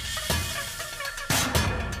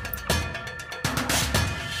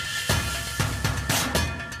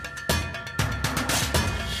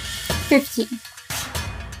 $15.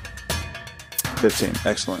 15.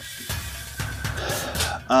 Excellent.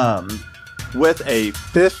 With a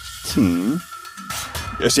 15...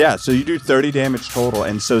 Yeah, so you do 30 damage total.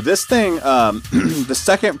 And so this thing, the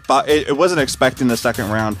second... It wasn't expecting the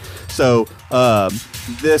second round. So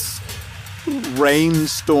this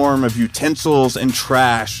rainstorm of utensils and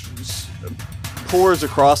trash pours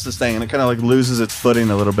across this thing, and it kind of like loses its footing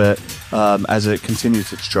a little bit as it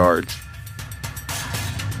continues its charge.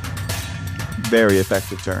 Very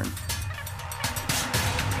effective turn.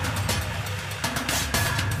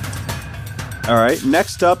 All right,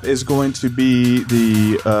 next up is going to be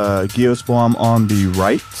the Geoswarm on the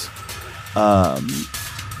right.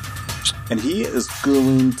 And he is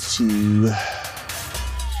going to...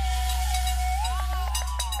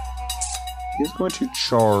 He's going to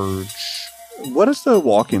charge... What is the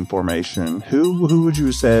walking formation? Who would you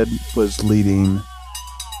have said was leading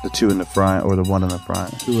the two in the front or the one in the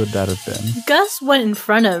front? Who would that have been? Gus went in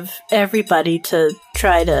front of everybody to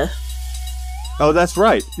try to... Oh, that's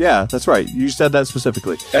right. Yeah, that's right. You said that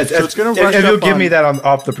specifically. So it's going to rush if up you'll give on... me that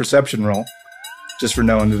off the perception roll, just for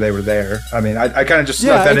knowing that they were there. I mean, I kind of just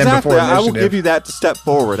snuck that in before initiative. I will give you that to step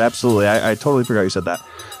forward. Absolutely. I totally forgot you said that.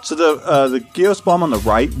 So the Geoswarm on the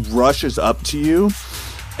right rushes up to you,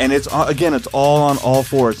 and it's all on all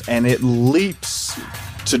fours, and it leaps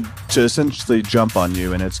to essentially jump on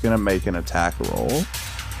you, and it's going to make an attack roll.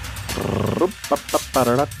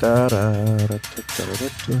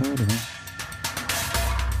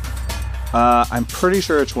 I'm pretty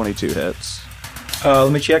sure 22 hits.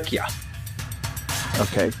 Let me check. Yeah.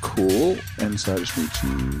 Okay, cool. And so I just need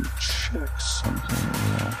to check something.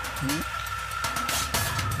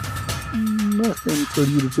 Nothing for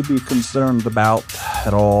you to be concerned about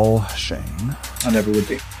at all, Shane. I never would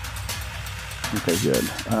be. Okay, good.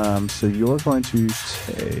 So you're going to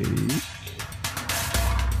take...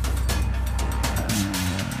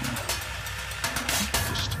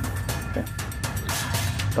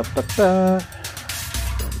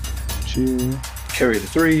 Two. Carry the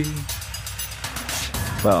 3.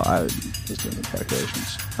 Well, I was just doing the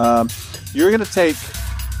calculations. You're going to take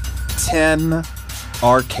 10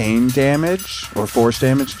 arcane damage, or force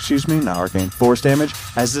damage, excuse me, not arcane, force damage,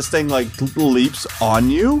 as this thing like leaps on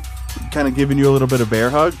you, kind of giving you a little bit of bear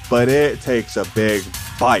hug, but it takes a big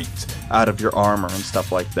bite out of your armor and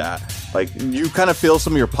stuff like that. Like, you kind of feel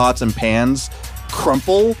some of your pots and pans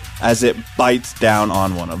crumple as it bites down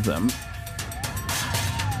on one of them.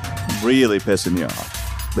 Really pissing you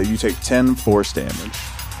off. But you take 10 force damage.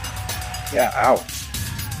 Yeah, ow.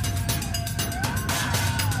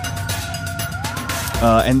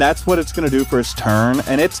 And that's what it's going to do for its turn.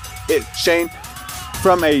 And Shane,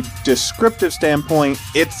 from a descriptive standpoint,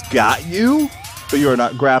 it's got you, but you are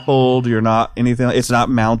not grappled, you're not anything, it's not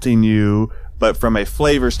mounting you, but from a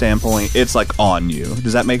flavor standpoint, it's like on you.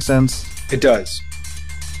 Does that make sense? It does.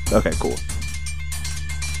 Okay, cool.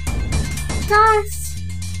 Gus!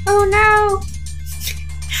 Oh no!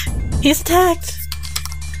 He's attacked.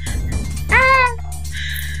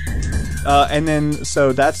 And then,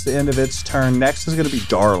 so that's the end of its turn. Next is going to be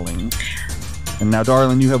Darling. And now,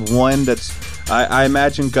 Darling, you have one that's... I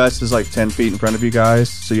imagine Gus is like 10 feet in front of you guys.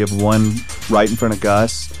 So you have one right in front of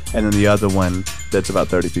Gus, and then the other one that's about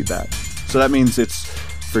 30 feet back. So that means it's,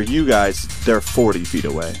 for you guys, they're 40 feet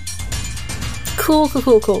away. Cool.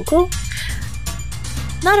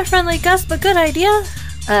 Not a friendly Gus, but good idea.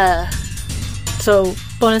 So,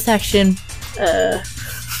 bonus action,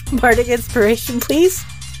 Bardic Inspiration, please.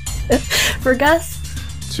 For Gus.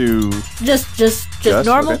 To... Just Gus?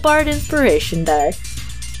 normal Okay. Bard Inspiration die.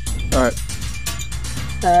 Alright.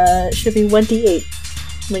 It should be 1d8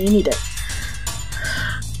 when you need it.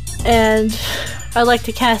 And I'd like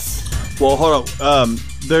to cast... Well, hold on.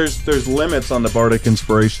 There's limits on the Bardic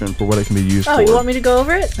Inspiration for what it can be used for. Oh, you want me to go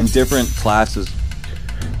over it? In different classes.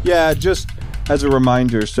 Yeah, just as a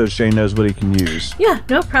reminder so Shane knows what he can use. Yeah,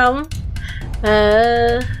 no problem.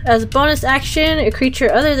 As a bonus action, a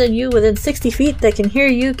creature other than you within 60 feet that can hear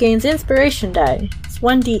you gains inspiration die. It's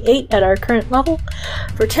 1d8 at our current level.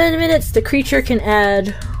 For 10 minutes, the creature can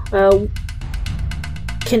add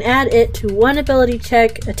it to one ability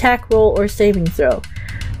check, attack roll, or saving throw.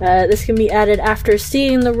 This can be added after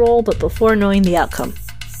seeing the roll, but before knowing the outcome.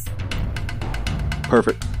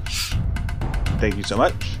 Perfect. Thank you so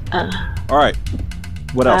much. Alright.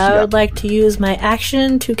 What else you I got? would like to use my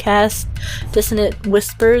action to cast Dissonant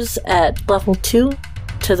Whispers at level 2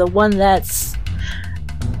 to the one that's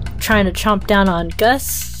trying to chomp down on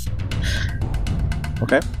Gus.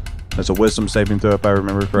 Okay. That's a wisdom saving throw, if I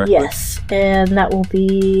remember correctly. Yes, and that will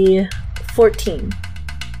be 14.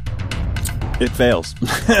 It fails.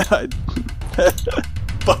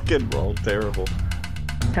 Fucking roll terrible.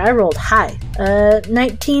 I rolled high.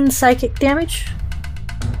 19 psychic damage.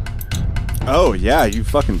 Oh, yeah, you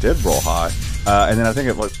fucking did roll high. And then I think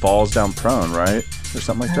it like falls down prone, right? Or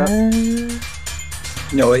something like that?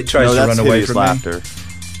 No, it tries to run away from laughter.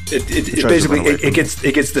 me. It basically it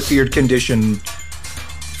gets the feared condition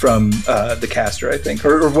from the caster, I think,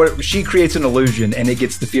 or what she creates an illusion, and it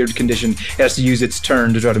gets the feared condition. It has to use its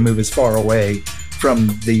turn to try to move as far away from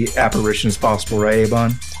the apparition as possible, right,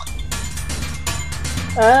 Avon?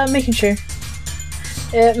 Making sure.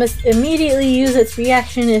 It must immediately use its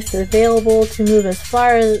reaction if available to move as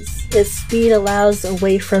far as its speed allows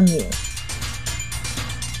away from you.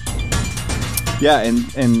 Yeah,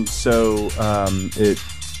 and so it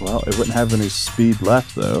wouldn't have any speed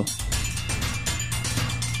left though.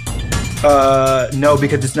 No,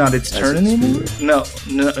 because it's not its turn anymore. No,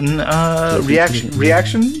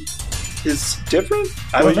 reaction is different.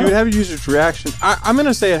 I don't know. You would have to use its reaction. I'm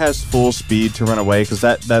gonna say it has full speed to run away because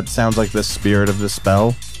that sounds like the spirit of the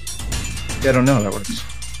spell. Yeah, I don't know how that works.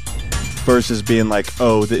 Versus being like,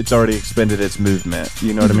 oh, it's already expended its movement.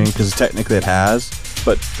 You know what I mean? Because technically it has.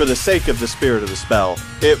 But for the sake of the spirit of the spell,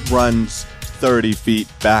 it runs 30 feet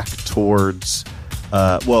back towards,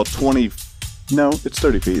 20. No, it's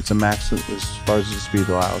 30 feet. It's a max as far as the speed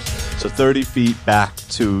allows. So 30 feet back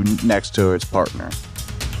to next to its partner.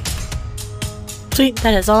 Sweet,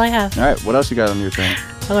 that is all I have. All right, what else you got on your turn?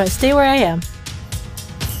 I'm going to stay where I am.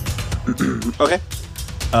 Okay.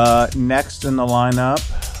 Next in the lineup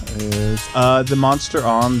is the monster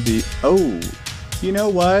on the... Oh, you know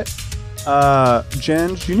what?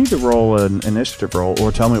 Jens, you need to roll an initiative roll,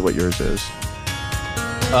 or tell me what yours is.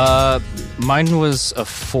 Mine was a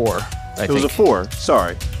 4, I think. It was a 4,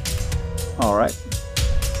 sorry. Alright.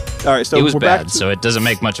 Alright, so it was we're bad, back so it doesn't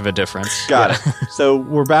make much of a difference. Got it. So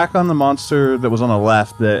we're back on the monster that was on the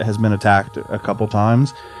left that has been attacked a couple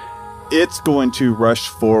times. It's going to rush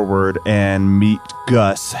forward and meet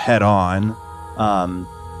Gus head on.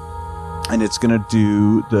 And it's going to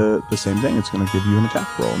do the same thing. It's going to give you an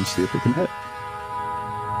attack roll and see if it can hit.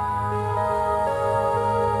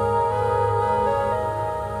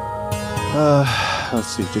 Let's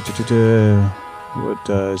see. What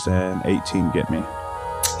does an 18 get me?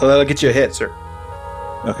 Well, that'll get you a hit, sir.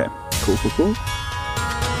 Okay. Cool.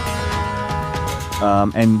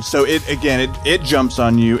 And so it jumps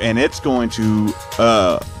on you, and it's going to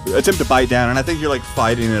attempt to bite down, and I think you're like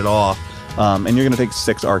fighting it off. And you're going to take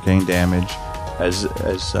 6 arcane damage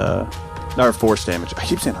or force damage. I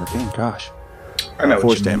keep saying arcane, gosh. I know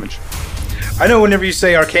force damage. I know whenever you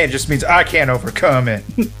say arcane, it just means I can't overcome it.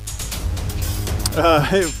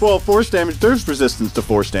 Well, force damage, there's resistance to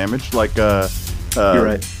force damage, like you're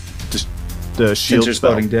right. Just the shield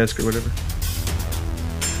spell. Floating desk or whatever.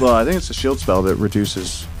 Well, I think it's a shield spell that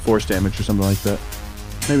reduces force damage or something like that.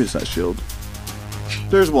 Maybe it's not shield.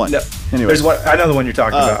 There's one. No. Anyway, there's one. I know the one you're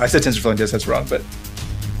talking about. I said tensor floating disc. That's wrong, but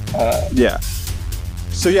yeah.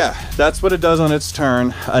 So yeah, that's what it does on its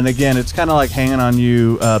turn. And again, it's kind of like hanging on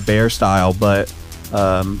you, bear style, but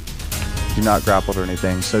you're not grappled or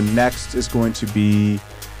anything. So next is going to be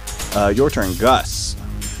your turn, Gus.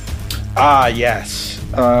 Yes.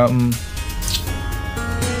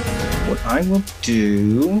 What I will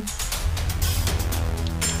do.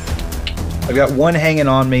 I've got one hanging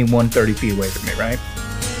on me, 130 feet away from me, right?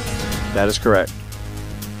 That is correct.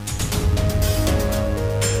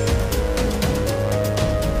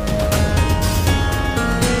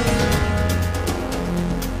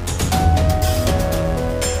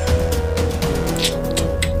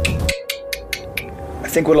 I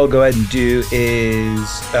think what I'll go ahead and do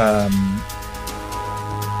is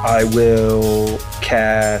I will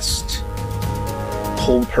cast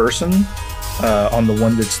Hold Person on the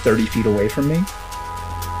one that's 30 feet away from me.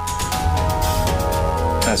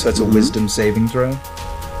 So that's a wisdom saving throw. Okay,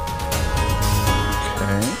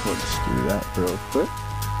 let's do that real quick.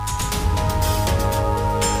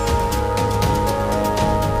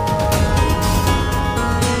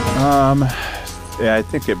 Yeah, I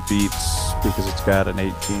think it beats because it's got an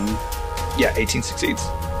 18. Yeah, 18 succeeds.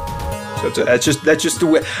 So that's just the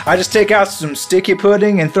way. I just take out some sticky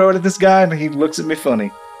pudding and throw it at this guy, and he looks at me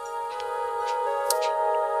funny.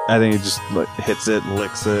 I think he just hits it,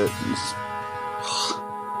 licks it.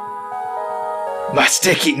 My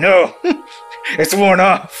sticky, no, it's worn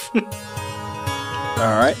off.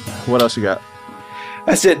 All right, what else you got?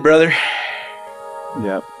 That's it, brother.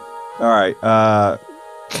 Yep. All right,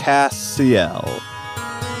 Cassiel.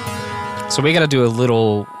 So we got to do a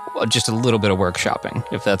little just a little bit of workshopping,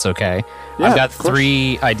 if that's okay. Yeah, I've got of course.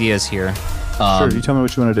 3 ideas here. Sure, you tell me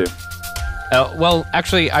what you want to do. Well,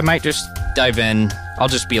 actually, I might just dive in. I'll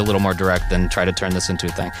just be a little more direct than try to turn this into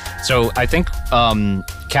a thing. So I think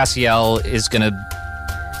Cassiel is going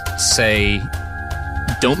to say,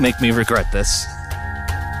 "Don't make me regret this."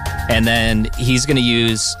 And then he's going to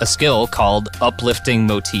use a skill called Uplifting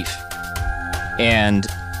Motif. And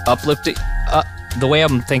uplifting... the way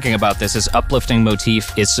I'm thinking about this is Uplifting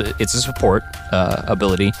Motif it's a support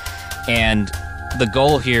ability. And the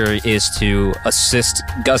goal here is to assist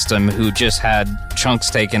Gustum, who just had chunks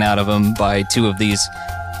taken out of him by 2 of these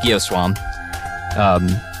Geoswam.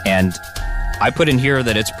 And I put in here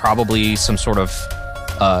that it's probably some sort of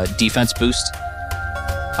defense boost.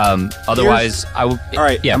 Otherwise, I would. All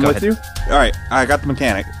right, yeah, I'm go with ahead. you. All right, I got the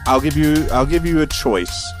mechanic. I'll give you a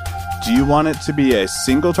choice. Do you want it to be a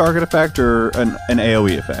single target effect or an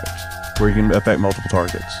AOE effect, where you can affect multiple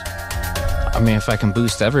targets? I mean, if I can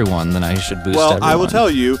boost everyone, then I should boost everyone. Well, I will tell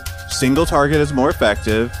you, single target is more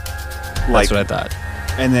effective. That's what I thought.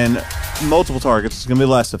 And then multiple targets is going to be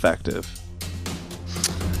less effective.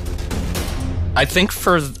 I think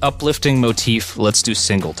for Uplifting Motif, let's do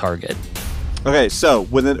single target. Okay, so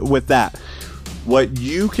with that, what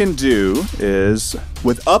you can do is,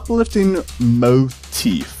 with Uplifting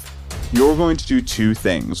Motif, you're going to do 2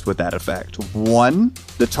 things with that effect. 1,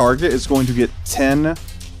 the target is going to get 10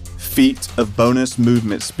 feet of bonus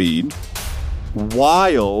movement speed,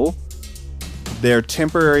 while their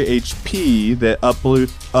temporary HP that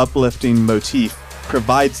Uplifting Motif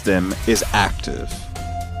provides them is active.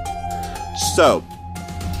 So,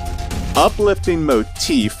 Uplifting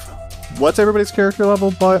Motif, what's everybody's character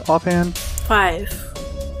level by offhand? 5.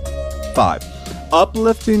 5.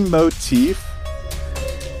 Uplifting Motif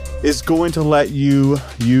is going to let you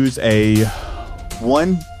use I'll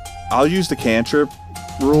use the cantrip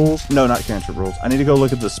rules. No, not cantrip rules. I need to go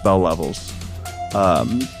look at the spell levels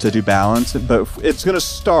to do balance. But it's going to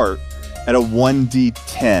start at a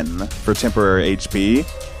 1d10 for temporary HP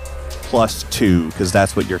plus 2, because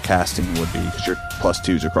that's what your casting would be, because you're plus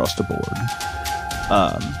 2s across the board.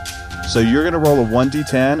 So you're going to roll a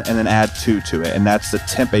 1d10 and then add 2 to it, and that's the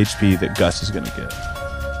temp HP that Gus is going to get.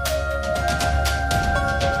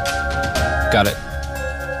 Got it.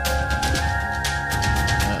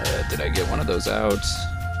 Did I get one of those out?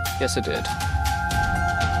 Yes, I did.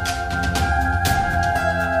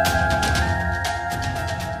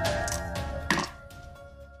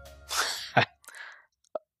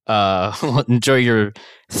 Enjoy your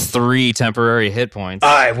 3 temporary hit points.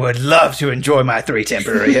 I would love to enjoy my 3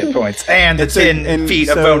 temporary hit points and the 10 feet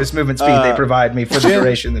of bonus movement speed they provide me for the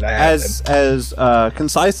duration that I have as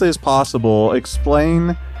concisely as possible,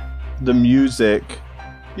 explain the music.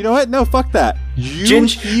 You know what? No, fuck that. You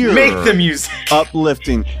hear make the music.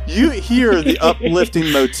 Uplifting. You hear the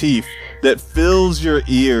uplifting motif that fills your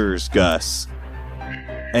ears, Gus.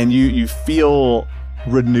 And you feel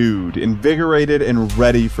renewed, invigorated, and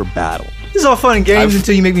ready for battle. This is all fun and games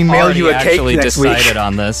until you make me mail you a cake next week. I decided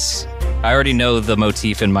on this. I already know the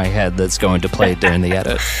motif in my head that's going to play during the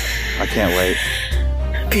edit. I can't wait.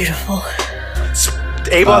 Beautiful.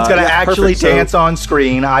 Avon's going to actually perfect. dance on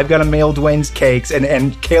screen. I've got to mail Dwayne's cakes,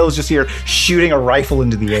 and Kale's just here shooting a rifle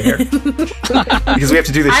into the air. Because we have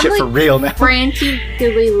to do this shit for real now.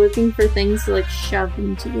 Frantically looking for things to shove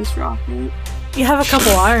into this rocket. You have a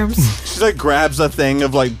couple arms. She grabs a thing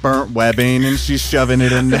of burnt webbing and she's shoving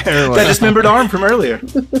it in there. That dismembered arm from earlier.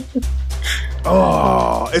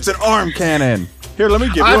 Oh, it's an arm cannon. Here, let me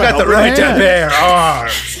give you I've got the right to bear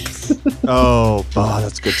arms. Oh,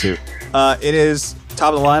 that's good too. It is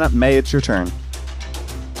top of the lineup. May, it's your turn.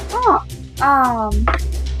 Well,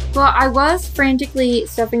 I was frantically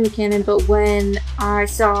stuffing the cannon, but when I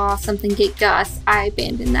saw something get Gus, I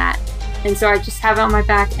abandoned that. And so I just have it on my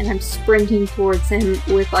back, and I'm sprinting towards him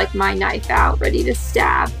with my knife out, ready to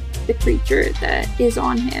stab the creature that is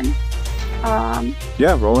on him.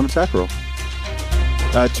 Yeah, roll an attack roll.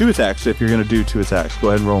 2 attacks if you're going to do 2 attacks. Go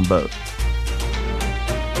ahead and roll them both.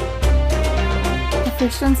 The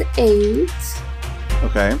first one's 8.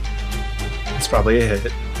 Okay. It's probably a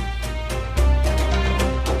hit.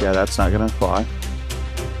 Yeah, that's not going to apply.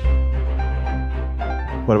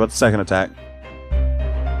 What about the second attack?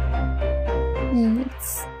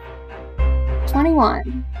 It's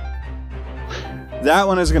 21. That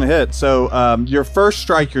one is going to hit. So your first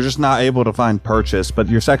strike, you're just not able to find purchase, but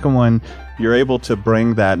your second one, you're able to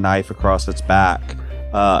bring that knife across its back.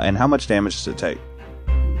 And how much damage does it take?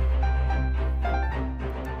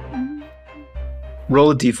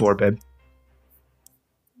 Roll a d4, babe.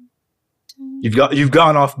 You've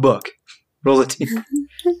gone off book. Roll a d4.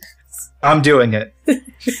 I'm doing it.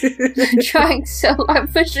 I'm trying I'm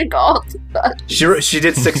pushing all the buttons. She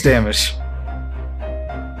did 6 damage.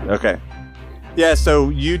 Okay. Yeah, so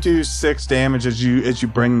you do 6 damage as you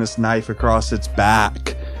bring this knife across its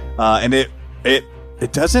back, and it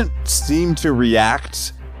doesn't seem to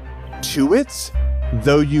react to it,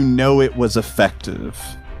 though you know it was effective.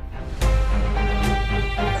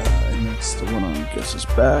 And that's the one on Gus's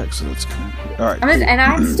back, so that's kind of all right. And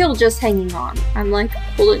I'm still just hanging on. I'm like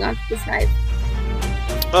holding on to this knife.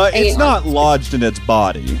 It's not lodged in its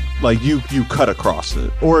body. Like, you cut across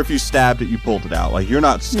it. Or if you stabbed it, you pulled it out. Like, you're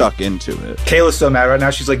not stuck into it. Kayla's so mad right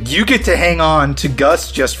now. She's like, you get to hang on to Gus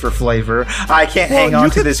just for flavor. I can't hang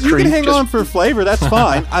on to this creep. You can hang on for flavor. That's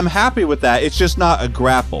fine. I'm happy with that. It's just not a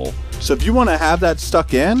grapple. So if you want to have that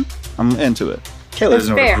stuck in, I'm into it. Kayla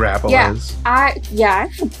doesn't know what a grapple is. I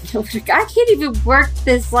can't even work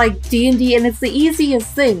this like D&D, and it's the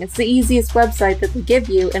easiest thing. It's the easiest website that they give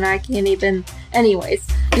you, and I can't even. Anyways,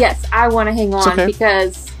 yes, I want to hang on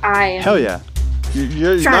because I am. Hell yeah,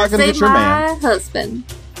 you're trying not to going to save get your man. my husband.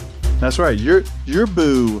 That's right. Your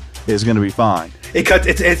boo is going to be fine. It cuts.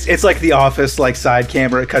 It's like The Office, like side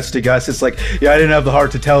camera. It cuts to Gus. It's like, yeah, I didn't have the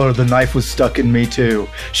heart to tell her the knife was stuck in me too.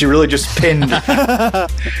 She really just pinned the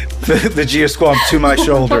Geosquamp to my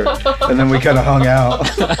shoulder, and then we kind of hung out.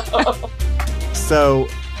 So,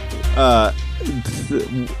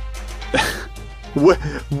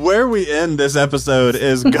 where we end this episode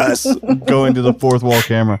is Gus going to the fourth wall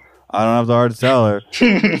camera. I don't have the heart to tell her.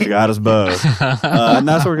 She got us both, and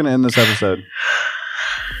that's where we're gonna end this episode.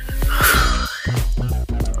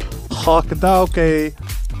 Okie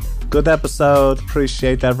good episode.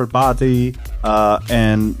 Appreciate everybody.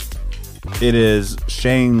 And it is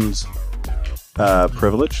Shane's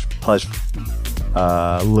privilege, pleasure,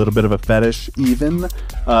 a little bit of a fetish even,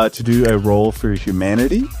 to do a roll for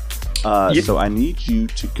humanity. So I need you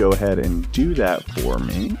to go ahead and do that for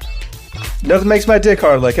me. Nothing makes my dick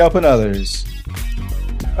hard like helping others.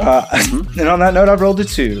 And on that note, I've rolled a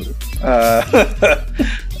 2.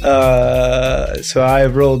 So I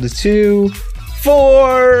rolled a 2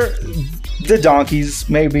 for the donkeys.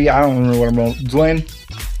 Maybe I don't remember what I'm rolling. Dwayne?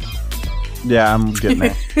 Yeah, I'm getting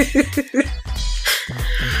there.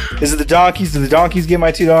 Is it the donkeys? Do the donkeys get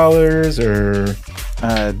my $2 or?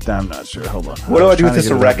 I'm not sure. Hold on. What do I do with this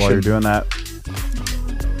erection? While you're doing that.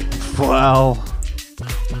 Well,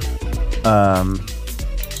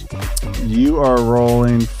 you are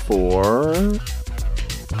rolling for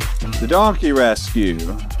the donkey rescue.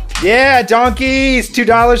 Yeah, donkeys!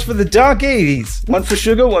 $2 for the donkeys! 1 for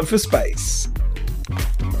sugar, 1 for spice.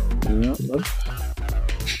 Yeah,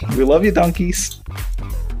 we love you, donkeys.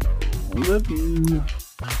 I love you.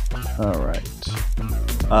 Alright,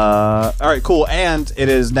 cool. And it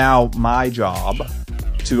is now my job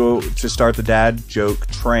to start the dad joke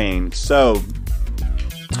train. So,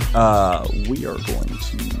 we are going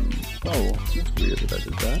to... Oh, that's weird that I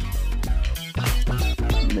did that.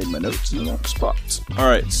 Made my notes in the wrong spots.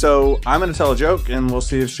 Alright, so I'm going to tell a joke, and we'll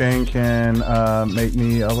see if Shane can make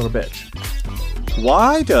me a little bitch.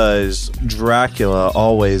 Why does Dracula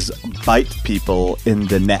always bite people in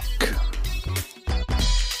the neck?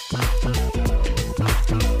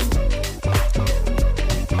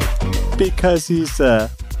 Because he's a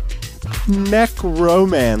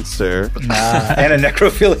necromancer. And a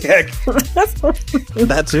necrophiliac.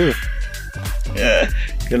 That too. Yeah,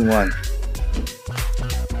 good one.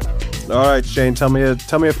 All right, Shane, tell me a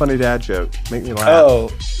funny dad joke. Make me laugh.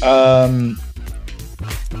 Oh,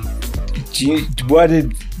 what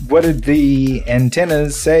did the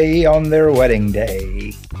antennas say on their wedding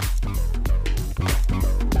day?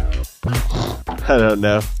 I don't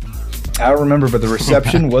know. I don't remember, but the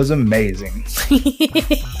reception was amazing.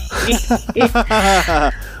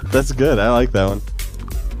 That's good. I like that one.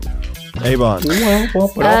 Avon.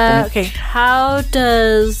 Okay, how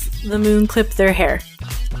does the moon clip their hair?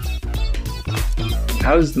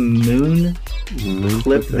 How does the moon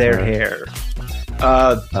clip their hair?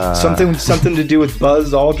 Something to do with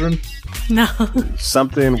Buzz Aldrin? No.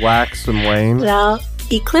 Something wax and wane? No.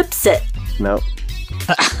 Eclipse it. No.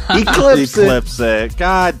 Eclipse it.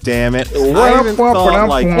 God damn it. I even thought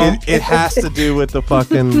like it has to do with the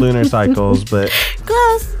fucking lunar cycles, but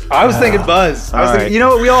Close. I was thinking Buzz. I was thinking, you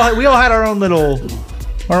know what? We all had our own little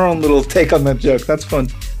take on that joke. That's fun.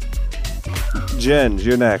 Jen,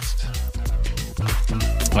 you're next.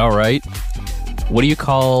 All right. What do you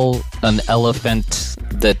call an elephant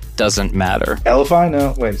that doesn't matter?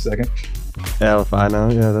 Elephino? Wait a second. Albino,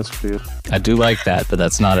 yeah, that's good. I do like that, but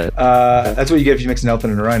that's not it. That's what you get if you mix an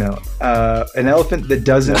elephant and a rhino. An elephant that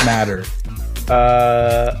doesn't matter.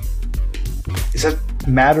 Does that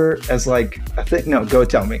matter as like a thing? No, go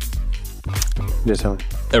tell me. Yes, Helen.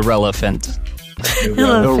 Irrelevant.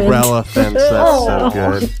 Irrelevant. That's so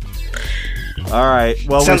good. All right.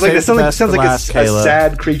 Well, sounds like a Kayla.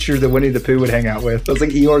 sad creature that Winnie the Pooh would hang out with. It was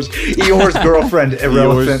like Eeyore's girlfriend.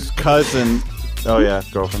 Irrelevant. Eeyore's cousin. Oh yeah,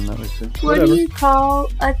 girlfriend. That makes sense. What do you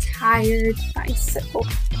call a tired bicycle?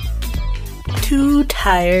 Too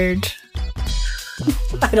tired.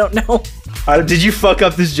 I don't know. Did you fuck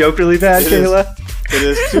up this joke really bad, Kayla? It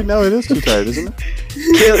is too tired, isn't it?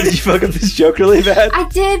 Kayla, did you fuck up this joke really bad? I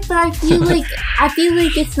did, but I feel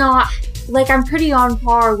like it's not like I'm pretty on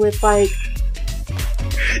par with like.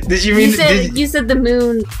 Did you mean you said the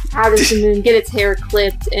moon? How does the moon get its hair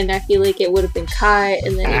clipped? And I feel like it would have been cut,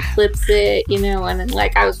 and then it clips it, and then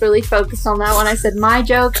like I was really focused on that when I said my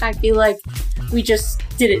joke. I feel like we just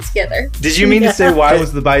did it together. Did you mean to say why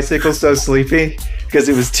was the bicycle so sleepy? Because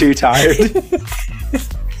it was too tired.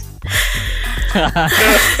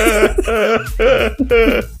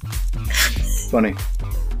 Funny.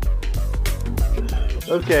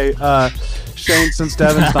 Okay, Shane, since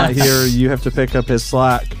Devin's not here, you have to pick up his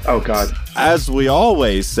slack. Oh, God. As we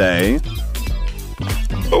always say...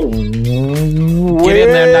 Get in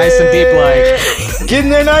there nice and deep, like. Get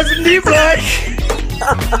in there nice and deep, like.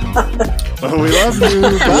 We love you.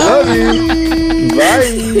 Bye. Bye.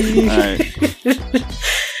 All right.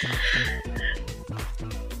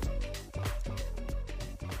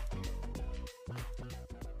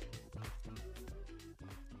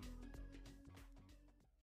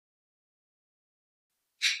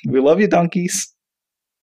 We love you, donkeys.